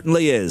 It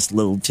certainly is,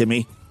 little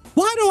Timmy.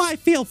 Why do I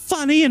feel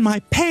funny in my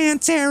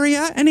pants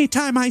area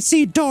anytime I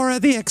see Dora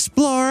the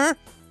Explorer?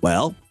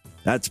 Well,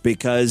 that's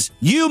because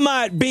you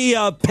might be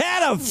a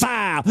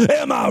pedophile.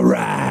 Am I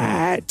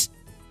right?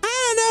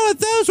 I don't know what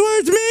those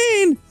words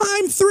mean.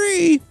 I'm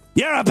 3.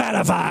 You're a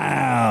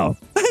pedophile.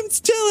 I'm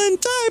still in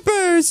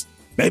diapers.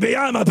 Maybe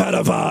I'm a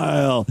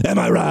pedophile. Am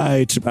I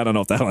right? I don't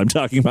know what the hell I'm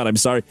talking about. I'm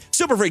sorry.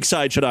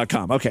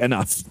 Superfreaksideshow.com. Okay,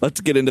 enough. Let's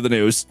get into the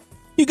news.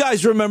 You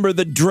guys remember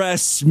the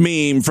dress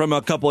meme from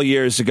a couple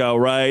years ago,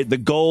 right? The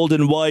gold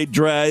and white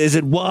dress. Is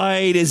it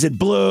white? Is it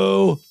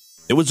blue?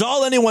 It was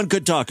all anyone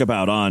could talk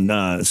about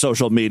on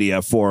social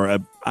media for,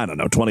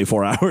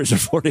 24 hours or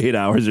 48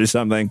 hours or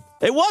something.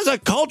 It was a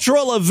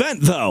cultural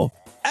event, though.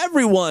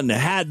 Everyone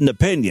had an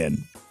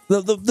opinion.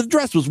 The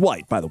dress was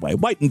white, by the way,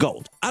 white and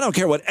gold. I don't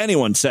care what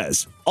anyone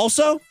says.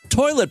 Also,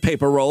 toilet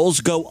paper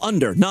rolls go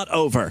under, not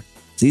over.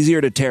 It's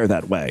easier to tear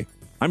that way.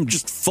 I'm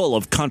just full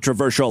of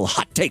controversial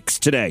hot takes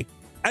today.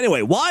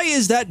 Anyway, why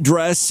is that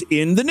dress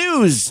in the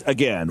news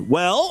again?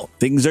 Well,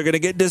 things are going to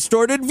get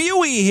distorted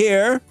viewy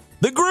here.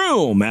 The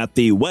groom at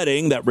the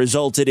wedding that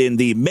resulted in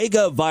the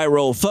mega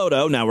viral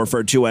photo, now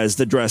referred to as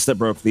the dress that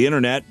broke the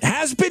internet,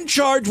 has been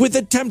charged with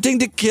attempting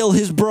to kill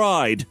his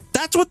bride.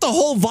 That's what the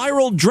whole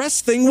viral dress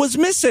thing was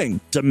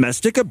missing.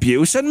 Domestic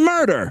abuse and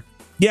murder.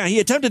 Yeah, he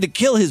attempted to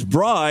kill his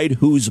bride,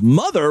 whose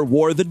mother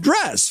wore the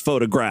dress,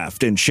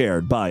 photographed and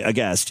shared by a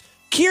guest.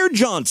 Keir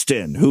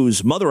Johnston,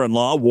 whose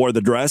mother-in-law wore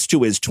the dress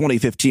to his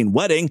 2015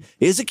 wedding,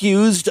 is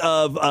accused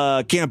of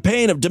a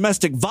campaign of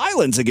domestic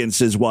violence against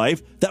his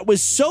wife that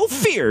was so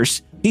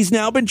fierce, he's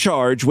now been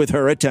charged with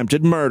her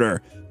attempted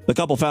murder. The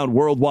couple found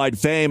worldwide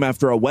fame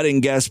after a wedding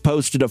guest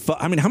posted a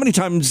how many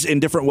times in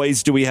different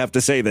ways do we have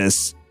to say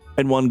this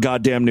in one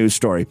goddamn news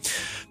story?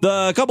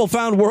 The couple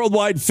found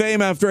worldwide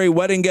fame after a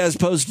wedding guest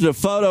posted a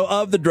photo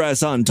of the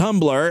dress on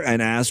Tumblr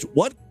and asked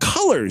what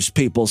colors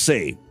people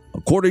see.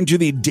 According to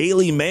the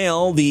Daily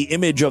Mail, the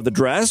image of the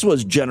dress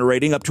was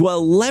generating up to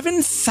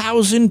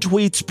 11,000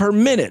 tweets per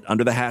minute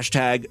under the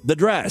hashtag the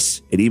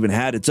dress. It even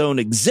had its own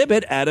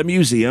exhibit at a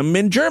museum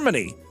in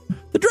Germany.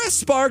 The dress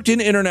sparked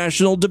an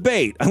international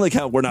debate. I like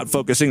how we're not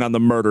focusing on the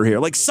murder here.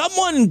 Like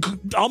someone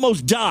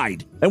almost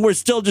died, and we're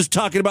still just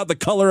talking about the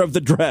color of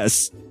the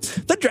dress.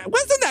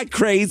 Wasn't that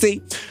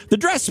crazy? The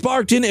dress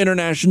sparked an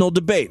international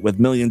debate, with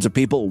millions of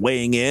people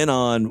weighing in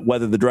on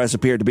whether the dress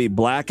appeared to be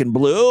black and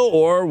blue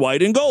or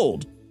white and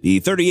gold. The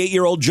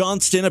 38-year-old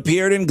Johnston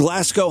appeared in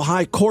Glasgow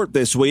High Court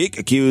this week,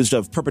 accused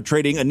of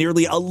perpetrating a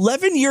nearly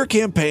 11-year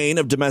campaign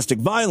of domestic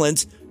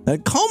violence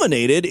that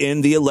culminated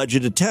in the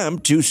alleged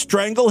attempt to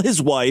strangle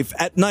his wife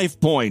at knife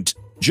point.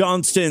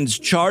 Johnston's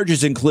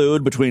charges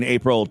include, between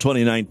April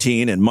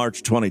 2019 and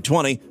March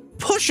 2020,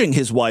 pushing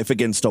his wife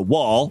against a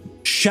wall,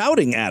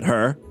 shouting at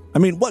her. I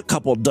mean, what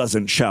couple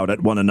doesn't shout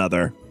at one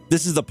another?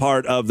 This is the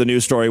part of the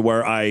news story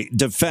where I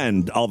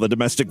defend all the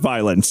domestic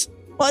violence.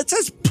 Well, it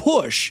says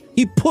push.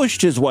 He pushed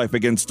his wife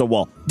against the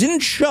wall. Didn't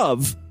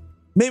shove.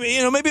 Maybe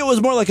it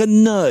was more like a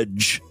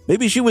nudge.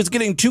 Maybe she was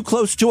getting too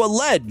close to a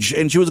ledge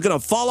and she was going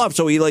to fall off.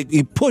 So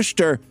he pushed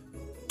her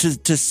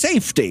to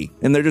safety.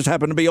 And there just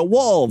happened to be a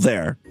wall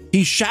there.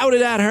 He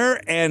shouted at her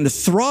and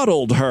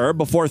throttled her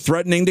before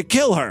threatening to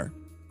kill her.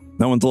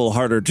 That one's a little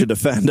harder to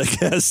defend, I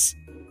guess.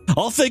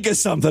 I'll think of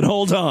something.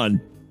 Hold on.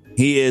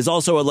 He is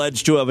also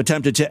alleged to have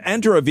attempted to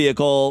enter a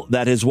vehicle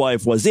that his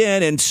wife was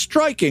in and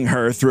striking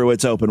her through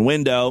its open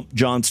window.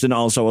 Johnston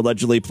also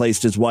allegedly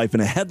placed his wife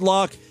in a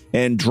headlock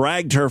and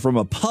dragged her from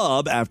a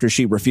pub after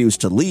she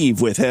refused to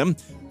leave with him.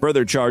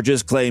 Further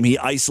charges claim he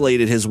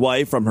isolated his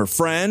wife from her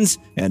friends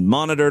and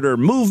monitored her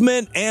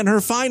movement and her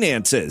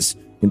finances,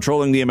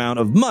 controlling the amount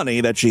of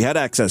money that she had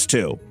access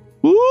to.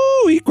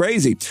 Ooh, he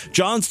crazy.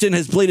 Johnston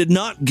has pleaded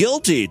not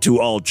guilty to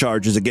all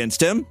charges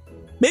against him.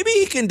 Maybe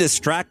he can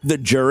distract the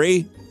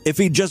jury if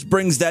he just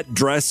brings that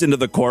dress into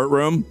the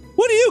courtroom.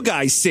 What do you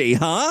guys see,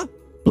 huh?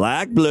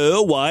 Black,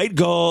 blue, white,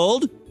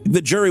 gold.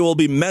 The jury will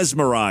be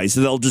mesmerized.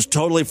 They'll just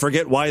totally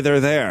forget why they're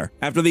there.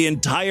 After the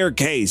entire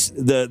case,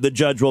 the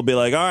judge will be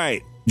like, all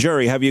right,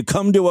 jury, have you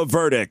come to a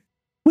verdict?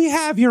 We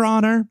have, Your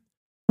Honor.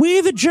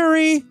 We, the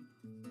jury,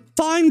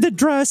 find the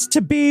dress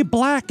to be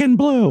black and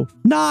blue,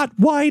 not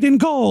white and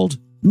gold.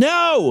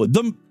 No,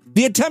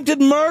 the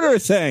attempted murder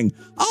thing.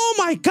 Oh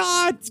my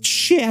God,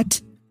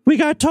 shit. We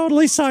got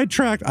totally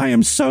sidetracked. I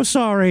am so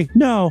sorry.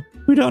 No,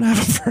 we don't have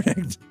a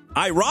verdict.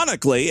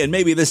 Ironically, and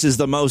maybe this is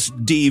the most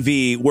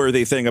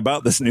DV-worthy thing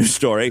about this news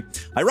story,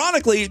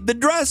 ironically, the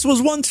dress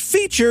was once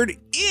featured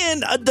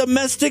in a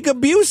domestic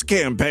abuse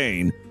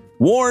campaign,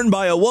 worn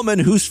by a woman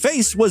whose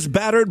face was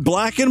battered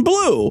black and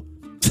blue.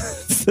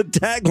 The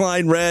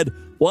tagline read,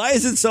 "Why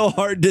is it so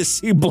hard to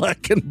see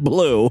black and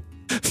blue?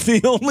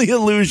 The only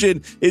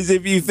illusion is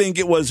if you think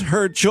it was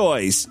her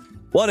choice.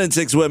 1 in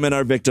 6 women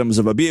are victims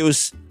of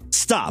abuse.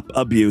 Stop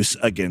abuse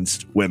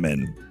against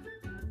women."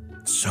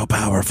 So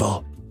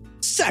powerful.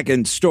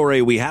 Second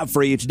story we have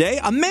for you today.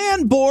 A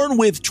man born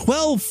with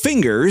 12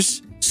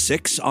 fingers,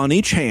 6 on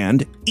each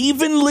hand,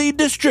 evenly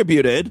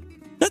distributed.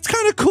 That's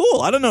kind of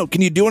cool. I don't know.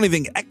 Can you do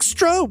anything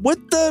extra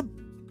with the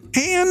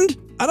hand?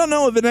 I don't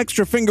know if an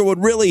extra finger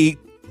would really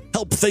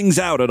help things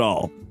out at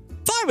all.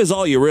 5 is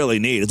all you really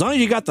need. As long as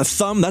you got the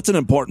thumb, that's an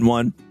important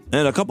one.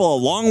 And a couple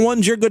of long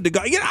ones, you're good to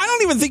go. I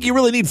don't even think you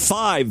really need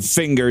 5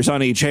 fingers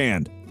on each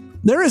hand.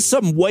 There is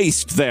some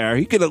waste there.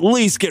 You can at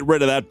least get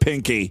rid of that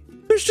pinky.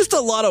 There's just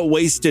a lot of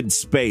wasted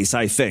space,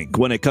 I think,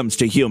 when it comes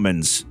to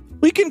humans.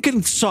 We can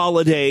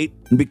consolidate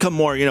and become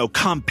more,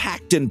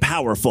 compact and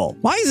powerful.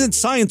 Why isn't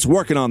science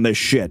working on this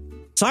shit?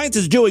 Science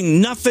is doing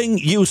nothing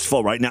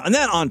useful right now. And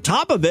then on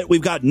top of it,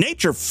 we've got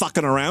nature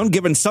fucking around,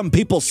 giving some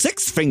people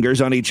 6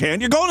 fingers on each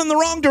hand. You're going in the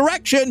wrong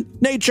direction,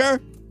 nature.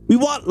 We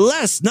want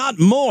less, not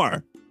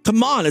more.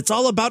 Come on, it's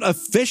all about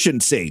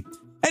efficiency.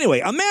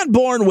 Anyway, a man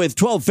born with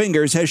 12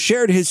 fingers has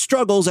shared his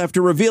struggles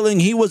after revealing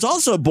he was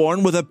also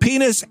born with a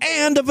penis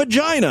and a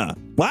vagina.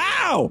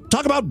 Wow!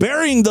 Talk about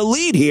burying the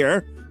lead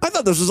here. I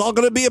thought this was all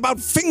going to be about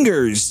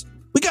fingers.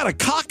 We got a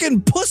cock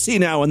and pussy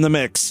now in the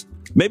mix.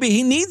 Maybe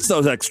he needs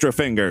those extra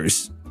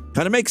fingers.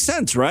 Kind of makes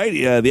sense,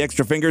 right? The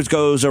extra fingers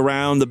goes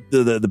around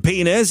the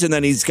penis, and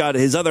then he's got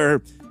his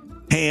other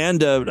hand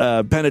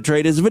to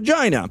penetrate his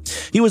vagina.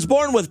 He was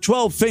born with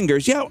 12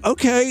 fingers. Yeah,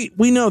 okay,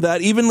 we know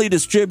that. Evenly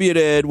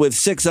distributed with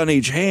 6 on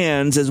each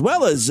hand, as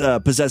well as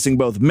possessing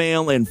both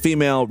male and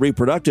female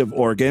reproductive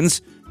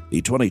organs.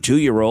 The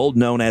 22-year-old,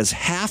 known as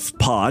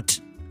Half-Pot,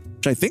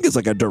 which I think is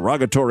like a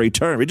derogatory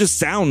term. It just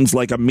sounds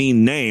like a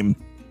mean name.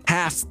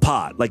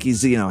 Half-Pot, like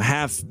he's,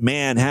 half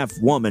man, half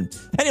woman.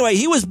 Anyway,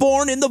 he was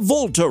born in the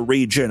Volta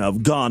region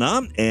of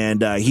Ghana,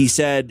 and he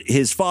said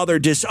his father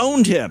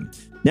disowned him.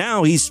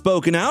 Now he's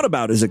spoken out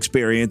about his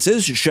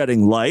experiences,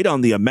 shedding light on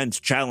the immense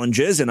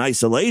challenges and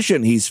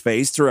isolation he's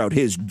faced throughout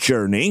his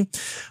journey.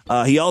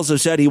 He also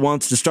said he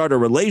wants to start a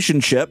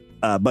relationship,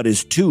 but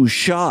is too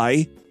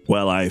shy.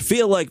 Well, I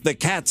feel like the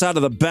cat's out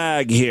of the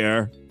bag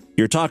here.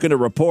 You're talking to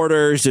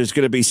reporters. There's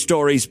going to be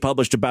stories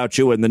published about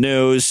you in the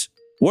news.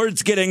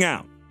 Word's getting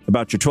out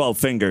about your 12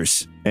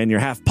 fingers and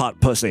your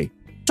half-pot pussy.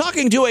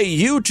 Talking to a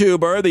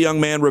YouTuber, the young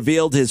man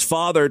revealed his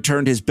father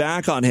turned his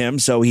back on him,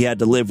 so he had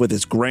to live with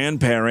his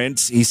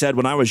grandparents. He said,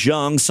 "When I was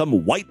young,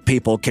 some white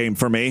people came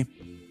for me."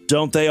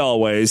 Don't they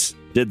always?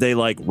 Did they,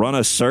 run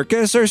a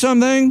circus or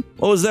something?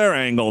 What was their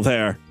angle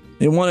there?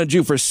 They wanted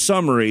you for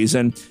some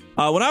reason.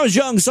 When I was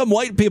young, some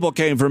white people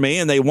came for me,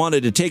 and they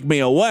wanted to take me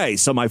away,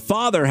 so my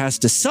father has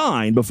to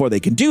sign before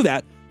they can do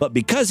that, but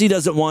because he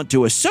doesn't want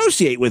to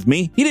associate with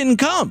me, he didn't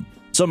come.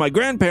 So my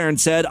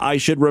grandparents said I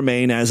should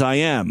remain as I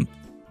am.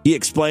 He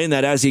explained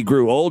that as he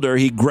grew older,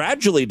 he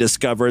gradually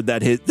discovered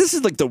that this is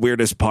the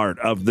weirdest part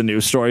of the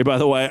news story, by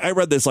the way. I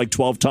read this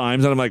 12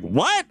 times and I'm like,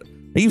 what?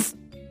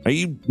 Are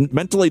you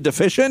mentally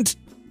deficient?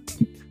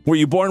 Were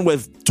you born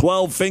with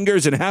 12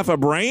 fingers and half a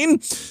brain?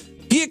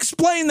 He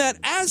explained that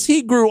as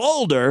he grew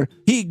older,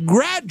 he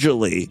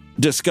gradually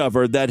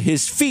discovered that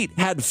his feet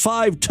had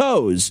 5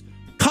 toes,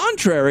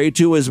 contrary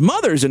to his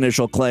mother's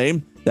initial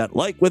claim that,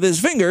 like with his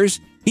fingers,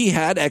 he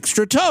had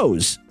extra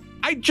toes.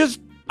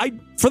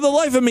 for the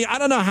life of me, I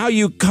don't know how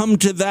you come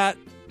to that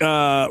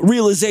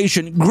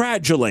realization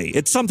gradually.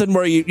 It's something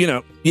where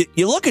you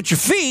look at your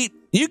feet,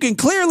 you can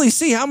clearly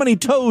see how many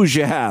toes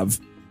you have.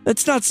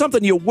 It's not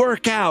something you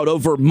work out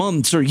over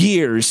months or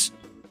years.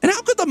 And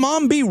how could the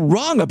mom be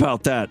wrong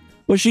about that?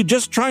 Was she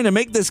just trying to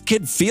make this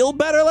kid feel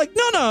better? Like,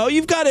 no,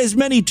 you've got as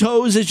many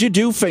toes as you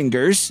do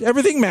fingers.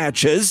 Everything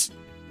matches.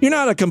 You're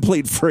not a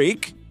complete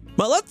freak.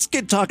 But let's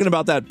get talking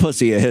about that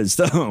pussy of his,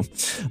 though.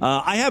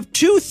 I have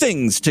two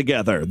things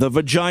together, the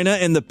vagina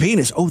and the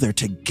penis. Oh, they're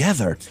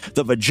together.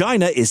 The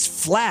vagina is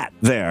flat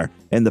there,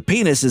 and the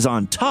penis is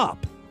on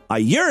top. I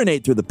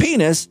urinate through the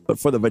penis, but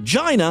for the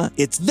vagina,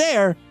 it's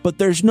there, but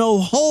there's no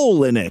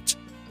hole in it.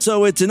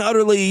 So it's an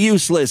utterly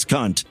useless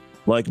cunt,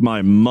 like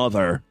my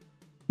mother.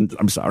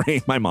 I'm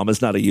sorry, my mom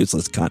is not a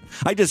useless cunt.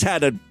 I just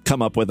had to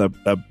come up with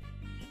a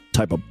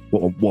type of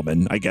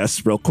woman, I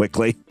guess, real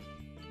quickly.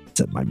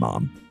 Said my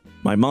mom.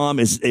 My mom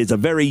is a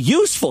very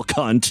useful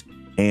cunt,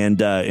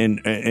 and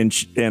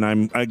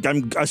I'm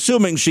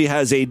assuming she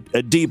has a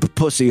deep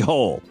pussy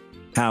hole.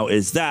 How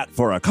is that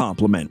for a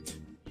compliment?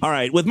 All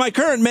right, with my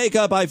current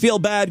makeup, I feel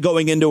bad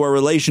going into a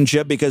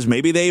relationship because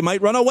maybe they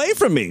might run away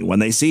from me when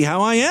they see how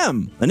I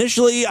am.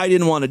 Initially, I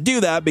didn't want to do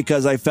that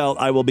because I felt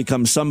I will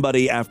become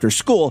somebody after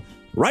school.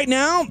 Right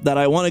now that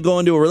I want to go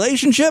into a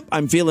relationship,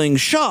 I'm feeling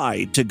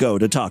shy to go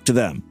to talk to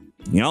them.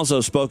 He also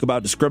spoke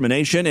about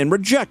discrimination and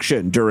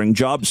rejection during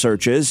job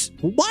searches.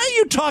 Why are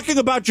you talking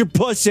about your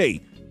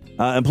pussy?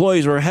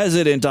 Employees were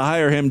hesitant to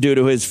hire him due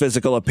to his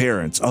physical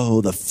appearance. Oh,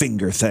 the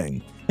finger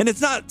thing. And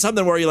it's not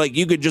something where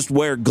you could just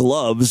wear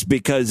gloves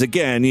because,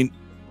 again, you're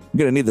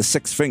going to need the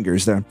 6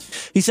 fingers there.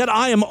 He said,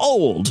 I am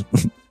old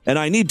and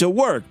I need to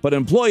work, but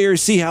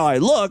employers see how I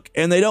look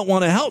and they don't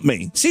want to help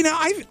me. See, now,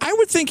 I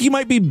would think he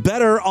might be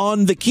better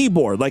on the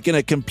keyboard, like in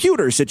a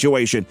computer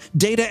situation.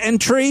 Data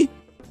entry.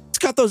 It's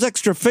got those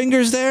extra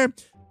fingers there.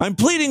 I'm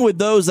pleading with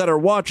those that are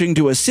watching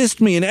to assist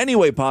me in any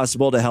way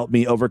possible to help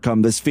me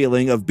overcome this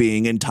feeling of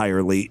being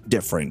entirely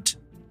different.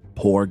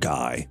 Poor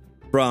guy.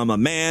 From a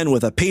man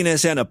with a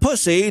penis and a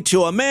pussy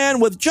to a man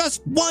with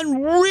just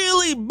one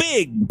really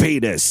big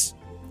penis.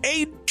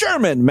 A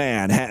German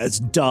man has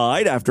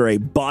died after a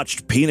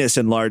botched penis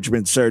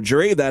enlargement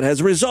surgery that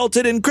has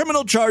resulted in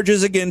criminal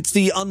charges against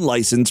the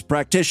unlicensed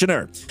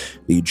practitioner.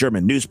 The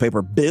German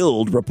newspaper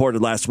Bild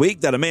reported last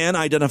week that a man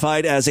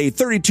identified as a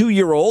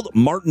 32-year-old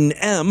Martin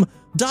M.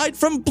 died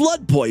from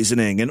blood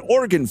poisoning and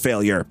organ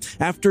failure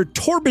after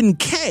Torben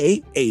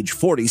K., age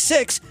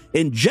 46,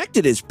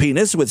 injected his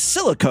penis with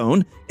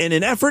silicone in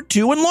an effort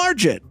to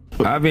enlarge it.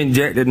 I've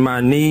injected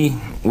my knee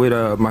with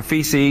my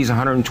feces,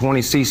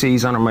 120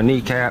 cc's under my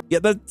kneecap. Yeah,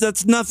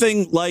 that's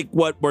nothing like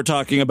what we're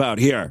talking about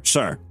here,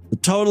 sir. A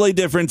totally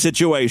different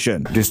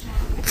situation. Just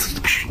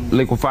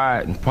liquefy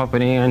it and pump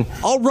it in.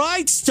 All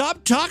right,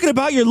 stop talking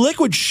about your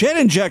liquid shit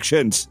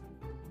injections.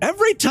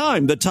 Every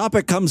time the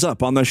topic comes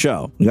up on the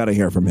show, you got to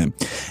hear from him.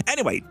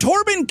 Anyway,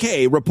 Torben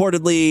K.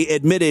 reportedly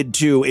admitted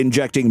to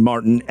injecting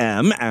Martin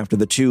M. after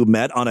the two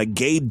met on a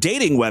gay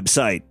dating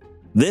website.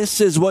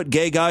 This is what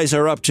gay guys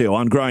are up to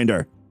on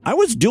Grindr. I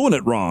was doing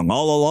it wrong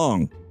all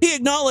along. He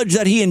acknowledged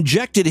that he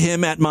injected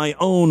him at my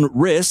own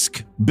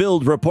risk.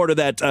 Bild reported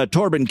that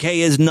Torben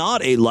K. is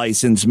not a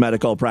licensed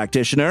medical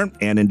practitioner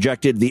and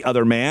injected the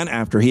other man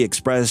after he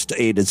expressed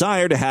a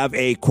desire to have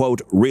a,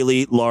 quote,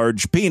 really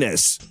large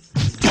penis.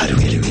 Got a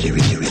really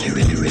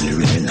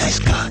nice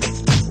cock.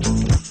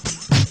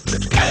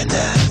 The kind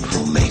that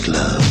will make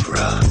love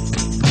rock.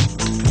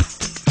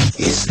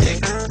 It's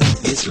thick,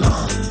 it's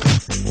long,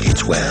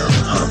 it's well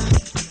hung.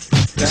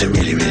 It's a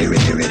really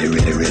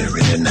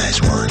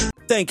nice one.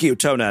 Thank you,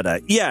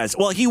 Tonetta. Yes,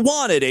 well, he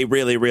wanted a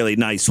really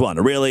nice one,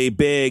 a really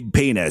big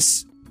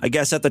penis. I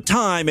guess at the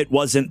time it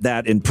wasn't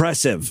that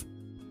impressive.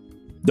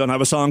 Don't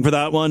have a song for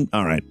that one?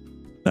 All right,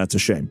 that's a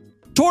shame.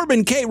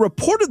 Torben K.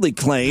 reportedly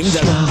claimed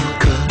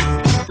that...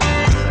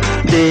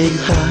 Big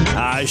heart.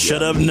 I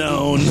should have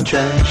known.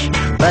 Trash,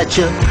 but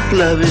your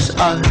love is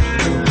art.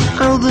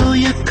 Although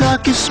your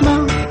cock is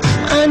small,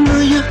 I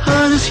know your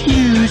heart is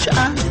huge.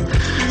 I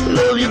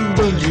love your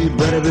body,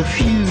 but I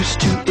refuse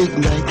to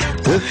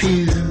ignite the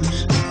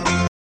fuse.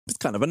 It's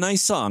kind of a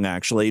nice song,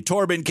 actually.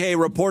 Torben K.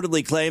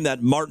 reportedly claimed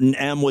that Martin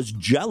M. was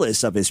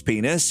jealous of his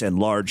penis and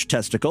large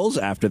testicles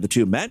after the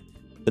two met.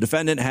 The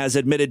defendant has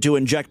admitted to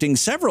injecting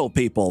several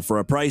people for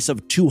a price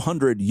of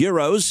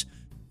 €200.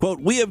 Quote,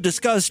 we have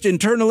discussed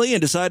internally and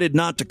decided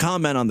not to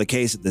comment on the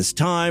case at this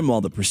time while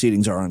the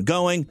proceedings are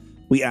ongoing.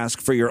 We ask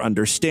for your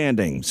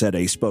understanding, said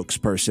a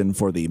spokesperson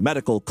for the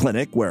medical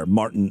clinic where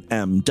Martin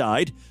M.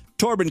 died.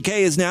 Torben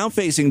K. is now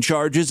facing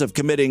charges of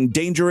committing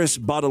dangerous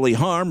bodily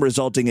harm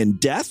resulting in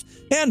death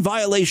and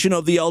violation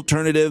of the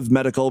Alternative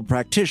Medical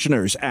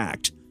Practitioners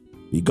Act.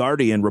 The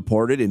Guardian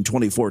reported in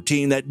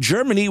 2014 that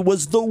Germany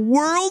was the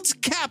world's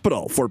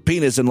capital for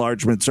penis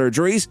enlargement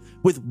surgeries,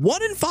 with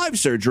 1 in 5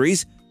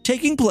 surgeries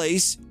taking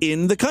place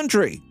in the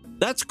country.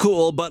 That's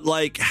cool, but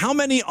how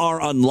many are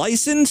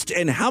unlicensed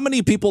and how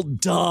many people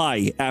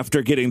die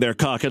after getting their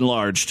cock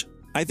enlarged?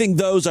 I think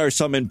those are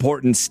some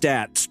important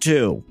stats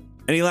too.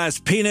 Any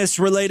last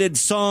penis-related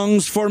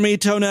songs for me,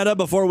 Tonetta,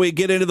 before we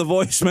get into the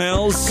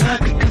voicemails?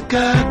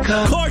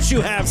 Of course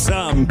you have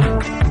some.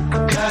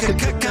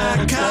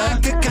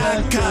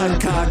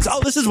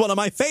 Oh, this is one of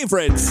my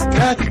favorites.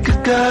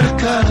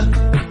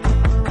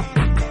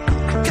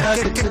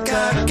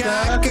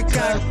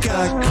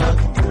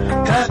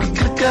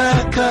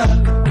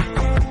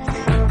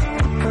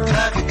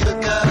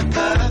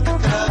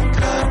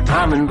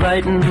 I'm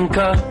inviting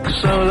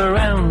cocks all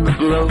around the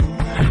globe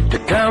to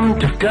come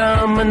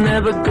and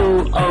never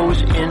go,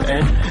 always in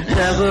and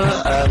never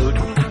out.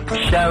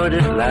 Shout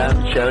it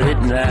loud, shout it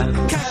loud.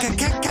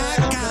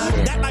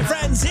 That, my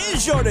friends,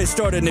 is your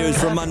Distorted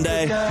News for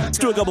Monday. Let's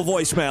do a couple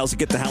voicemails and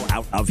get the hell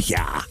out of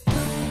here.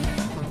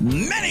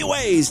 Many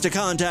ways to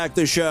contact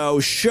the show.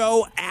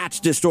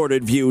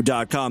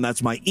 show@distortedview.com.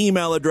 That's my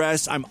email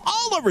address. I'm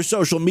all over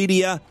social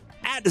media.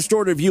 At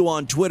Distorted View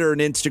on Twitter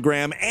and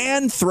Instagram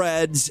and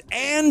Threads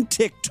and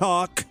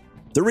TikTok.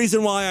 The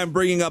reason why I'm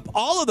bringing up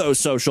all of those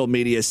social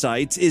media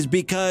sites is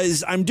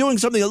because I'm doing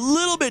something a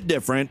little bit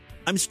different.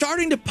 I'm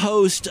starting to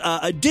post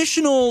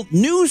additional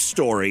news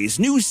stories,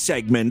 news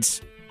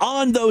segments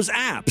on those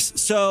apps.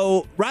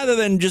 So rather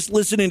than just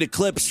listening to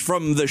clips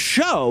from the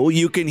show,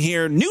 you can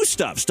hear new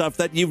stuff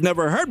that you've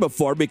never heard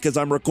before because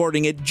I'm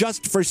recording it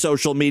just for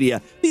social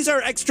media. These are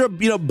extra,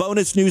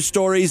 bonus news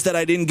stories that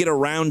I didn't get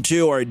around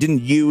to or I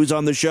didn't use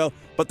on the show,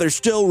 but they're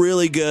still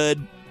really good.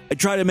 I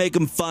try to make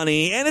them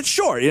funny, and it's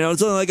short.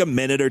 It's only like a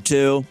minute or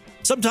two.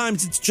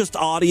 Sometimes it's just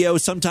audio.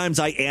 Sometimes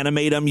I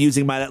animate them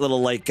using my that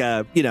little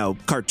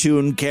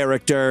cartoon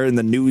character in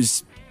the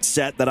news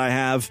set that I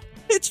have.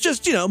 It's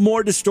just,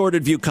 more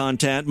Distorted View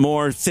content,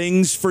 more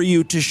things for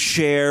you to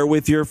share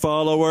with your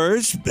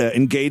followers.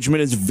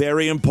 Engagement is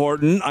very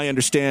important. I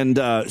understand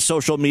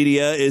social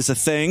media is a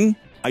thing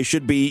I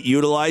should be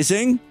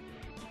utilizing.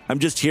 I'm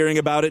just hearing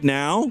about it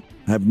now.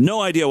 I have no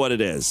idea what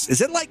it is.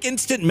 Is it like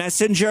Instant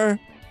Messenger?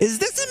 Is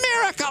this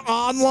America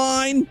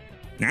Online?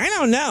 I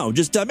don't know.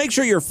 Just make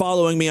sure you're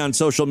following me on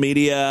social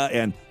media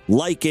and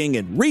liking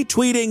and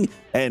retweeting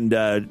and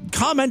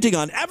commenting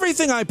on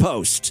everything I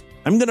post.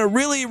 I'm going to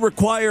really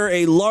require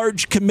a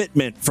large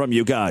commitment from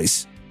you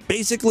guys.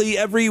 Basically,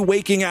 every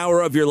waking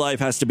hour of your life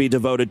has to be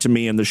devoted to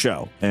me and the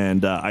show,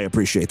 and I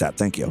appreciate that.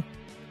 Thank you.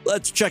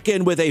 Let's check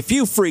in with a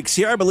few freaks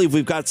here. I believe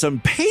we've got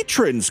some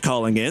patrons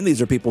calling in. These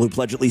are people who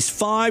pledge at least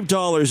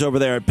 $5 over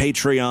there at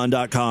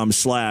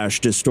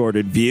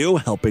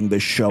patreon.com/distortedview, helping the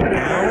show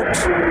out.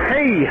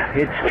 Hey,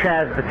 it's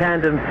Chaz the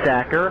Tandem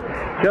Stacker.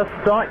 Just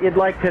thought you'd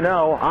like to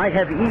know, I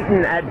have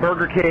eaten at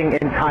Burger King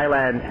in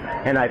Thailand,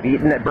 and I've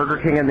eaten at Burger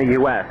King in the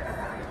U.S.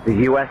 The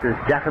U.S. is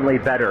definitely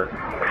better.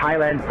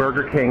 Thailand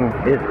Burger King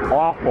is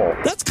awful.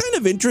 That's kind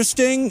of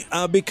interesting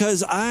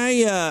because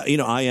I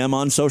am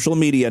on social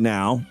media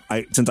now,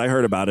 since I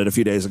heard about it a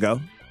few days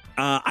ago.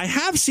 I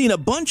have seen a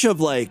bunch of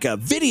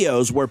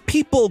videos where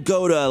people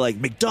go to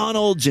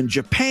McDonald's in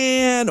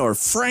Japan or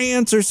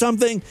France or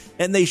something,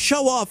 and they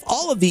show off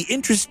all of the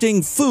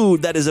interesting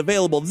food that is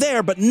available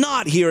there, but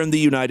not here in the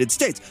United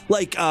States.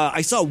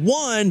 I saw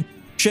one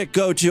chick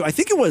go to, I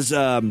think it was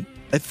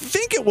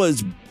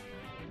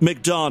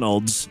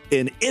McDonald's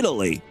in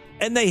Italy,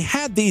 and they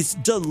had these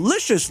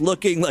delicious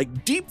looking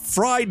deep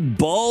fried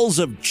balls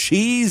of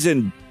cheese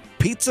and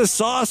pizza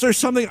sauce or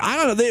something. I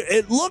don't know.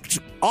 It looked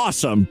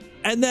awesome.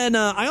 And then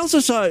I also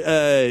saw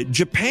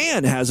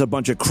Japan has a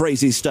bunch of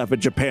crazy stuff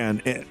at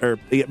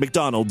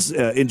McDonald's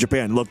in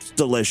Japan. Looked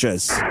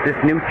delicious. This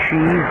new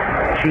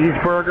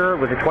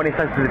cheeseburger with the 20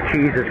 cents of the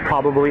cheese is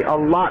probably a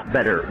lot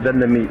better than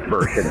the meat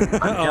version.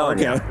 I'm telling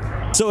you.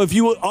 So if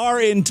you are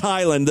in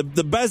Thailand,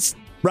 the best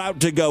route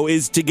to go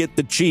is to get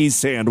the cheese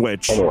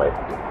sandwich. Anyway,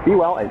 be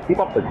well and keep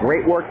up the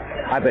great work.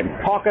 I've been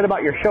talking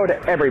about your show to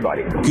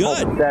everybody.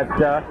 Good.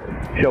 That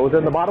shows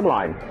in the bottom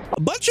line.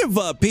 A bunch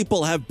of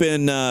people have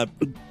been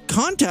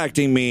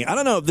contacting me. I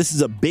don't know if this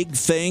is a big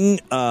thing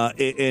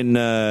in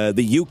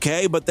the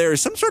UK, but there's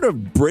some sort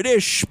of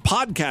British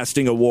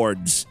podcasting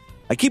awards.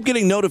 I keep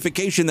getting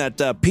notification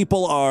that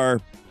people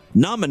are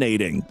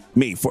nominating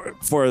me for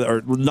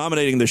or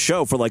nominating the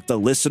show for the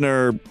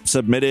listener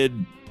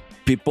submitted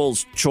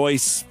People's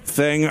Choice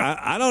thing.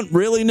 I don't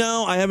really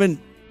know. I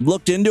haven't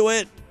looked into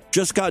it.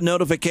 Just got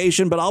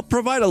notification, but I'll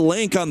provide a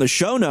link on the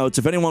show notes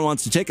if anyone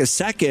wants to take a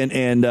second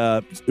and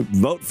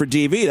vote for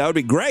DV. That would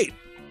be great.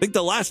 I think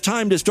the last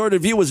time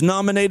Distorted View was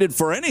nominated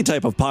for any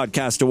type of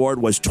podcast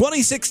award was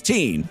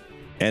 2016,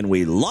 and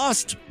we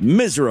lost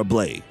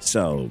miserably.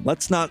 So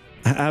let's not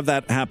have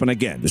that happen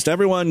again. Just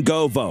everyone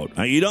go vote.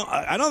 I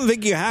don't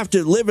think you have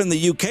to live in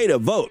the UK to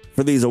vote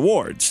for these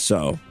awards.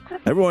 So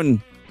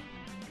everyone,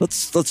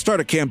 let's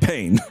start a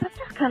campaign. I'm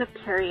just kind of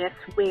curious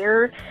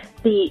where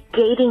the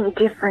dating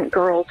different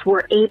girls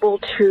were able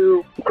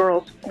to,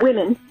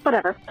 women,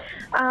 whatever,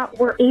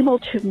 were able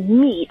to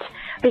meet,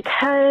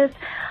 because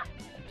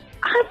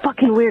I'm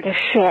fucking weird as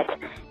shit.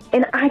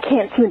 And I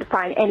can't seem to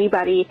find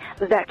anybody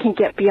that can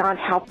get beyond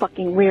how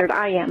fucking weird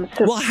I am.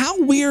 So, well,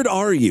 how weird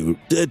are you?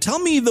 Tell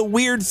me the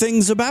weird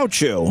things about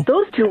you.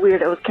 Those two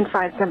weirdos can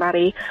find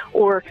somebody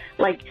or,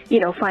 like, you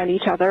know, find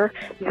each other.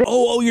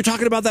 Oh, you're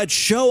talking about that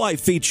show I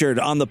featured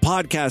on the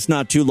podcast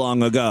not too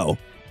long ago.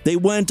 They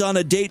went on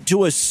a date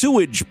to a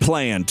sewage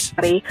plant.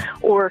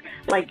 Or,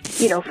 like,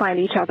 you know, find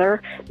each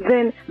other.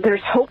 Then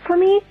there's hope for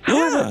me.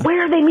 However,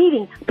 where are they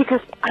meeting?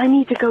 Because I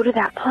need to go to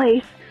that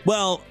place.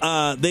 Well,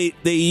 they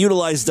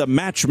utilized a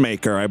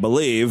matchmaker, I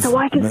believe. So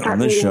I can start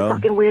meeting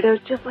fucking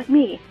weirdos just like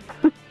me.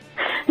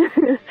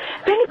 If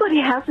anybody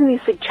has any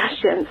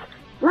suggestions,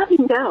 let me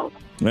know.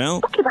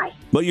 Well, okay, bye.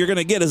 What you're going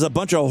to get is a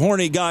bunch of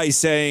horny guys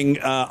saying,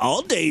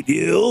 I'll date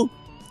you.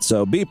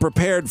 So be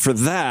prepared for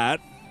that.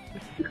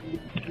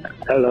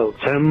 Hello,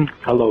 Tim.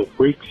 Hello,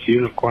 freaks.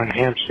 Unicorn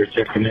Hamster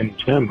checking in,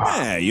 Tim.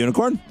 Hey,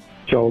 Unicorn.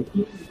 So,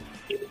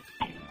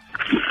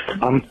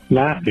 I'm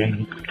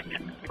snacking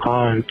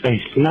on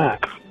a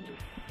snack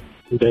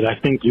that I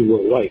think you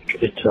will like.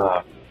 It's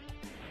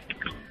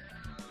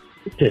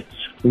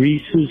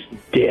Reese's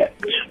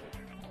dipped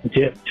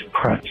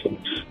pretzels.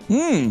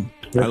 I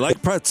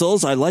like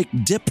pretzels. I like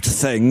dipped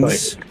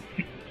things. Like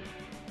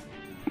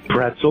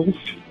pretzels,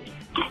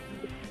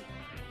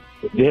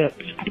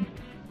 dipped,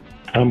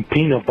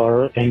 peanut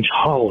butter and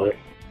chocolate.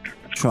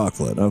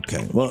 Chocolate,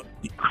 okay. Well,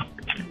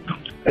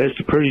 it's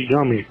pretty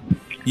yummy.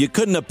 You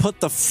couldn't have put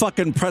the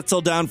fucking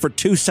pretzel down for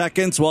 2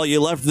 seconds while you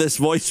left this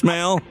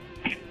voicemail?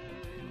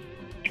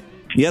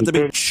 You have to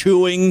be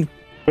chewing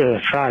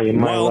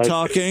while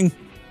talking?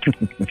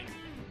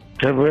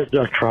 Give it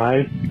a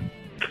try.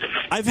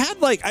 I've had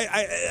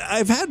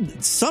I've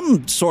had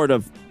some sort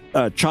of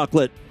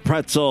chocolate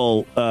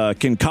pretzel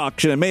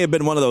concoction. It may have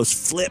been one of those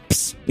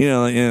flips,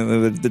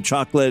 the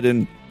chocolate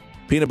and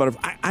peanut butter.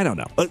 I don't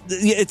know.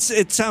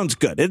 It sounds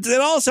good. It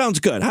all sounds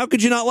good. How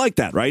could you not like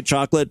that, right?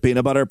 Chocolate,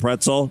 peanut butter,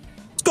 pretzel.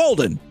 It's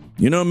golden.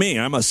 You know me.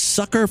 I'm a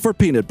sucker for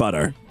peanut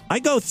butter. I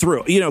go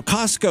through,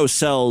 Costco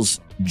sells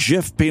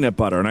Jif peanut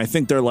butter, and I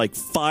think they're like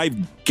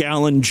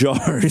 5-gallon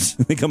jars.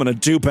 They come in a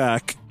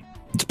 2-pack.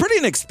 It's pretty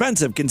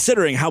inexpensive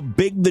considering how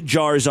big the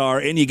jars are,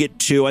 and you get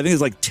 2. I think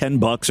it's like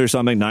 $10 or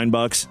something,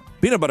 $9.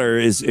 Peanut butter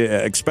is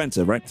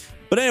expensive, right?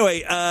 But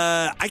anyway,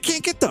 I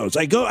can't get those.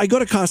 I go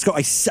to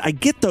Costco. I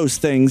get those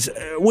things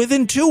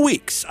within 2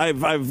 weeks.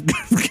 I've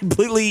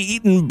completely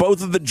eaten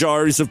both of the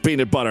jars of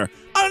peanut butter.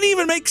 I don't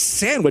even make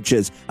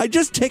sandwiches. I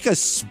just take a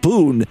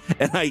spoon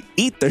and I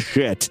eat the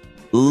shit.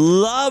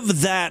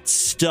 Love that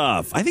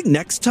stuff. I think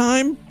next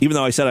time, even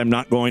though I said I'm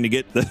not going to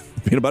get the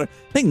peanut butter,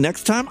 I think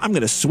next time I'm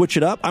going to switch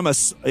it up.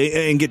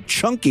 And get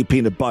chunky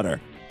peanut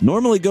butter.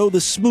 Normally go the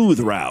smooth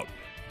route.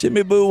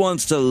 Timmy Boo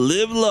wants to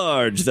live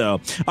large,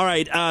 though. All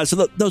right,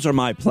 so those are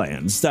my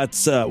plans.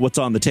 That's what's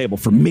on the table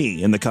for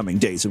me in the coming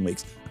days and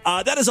weeks.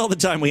 That is all the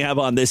time we have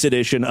on this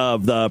edition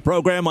of the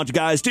program. I want you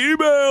guys to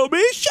email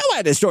me,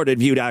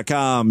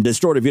 show@distortedview.com.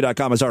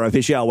 Distortedview.com is our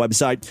official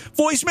website.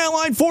 Voicemail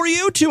line for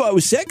you,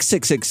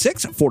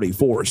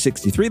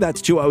 206-666-4463.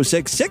 That's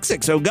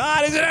 206-66. Oh,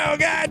 God, is it? Oh,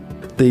 God.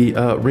 The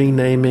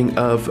renaming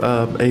of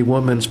a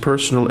woman's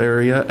personal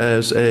area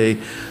as a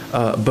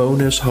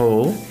bonus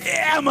hole.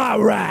 Am I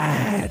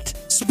right?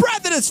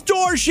 Spread the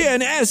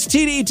distortion,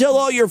 STD. Tell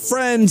all your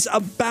friends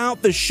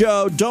about the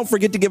show. Don't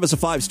forget to give us a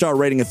 5-star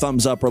rating, a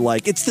thumbs up, or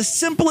like. It's the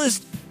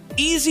simplest,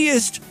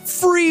 easiest,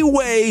 free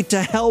way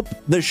to help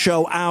the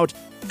show out.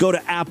 Go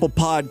to Apple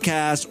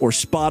Podcasts or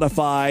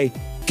Spotify.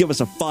 Give us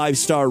a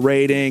 5-star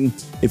rating.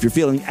 If you're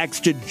feeling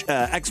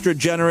extra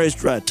generous,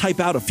 type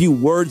out a few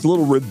words, a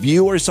little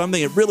review or something.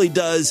 It really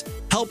does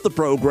help the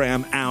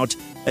program out.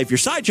 If you're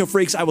Sideshow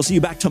Freaks, I will see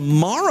you back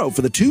tomorrow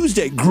for the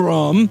Tuesday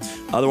Grum.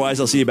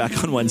 Otherwise, I'll see you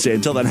back on Wednesday.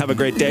 Until then, have a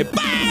great day.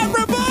 Bye,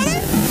 everybody!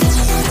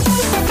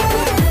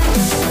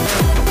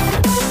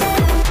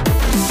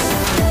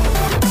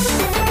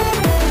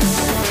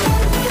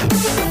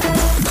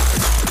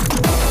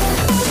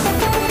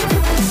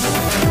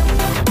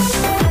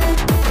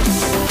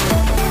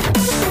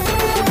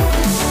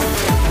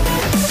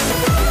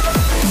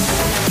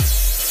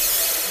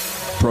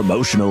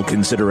 Promotional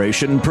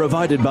consideration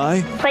provided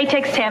by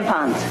Playtex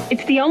tampons.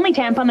 It's the only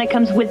tampon that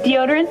comes with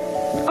deodorant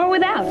or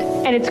without,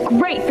 and it's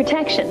great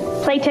protection.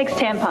 Playtex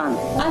tampon.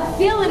 I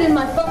feel it in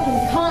my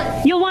fucking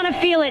cunt. You'll want to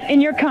feel it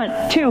in your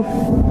cunt, too.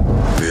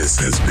 This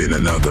has been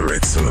another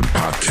excellent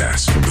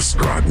podcast from the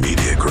Scribe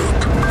Media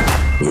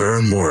Group.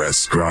 Learn more at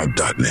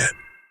scribe.net.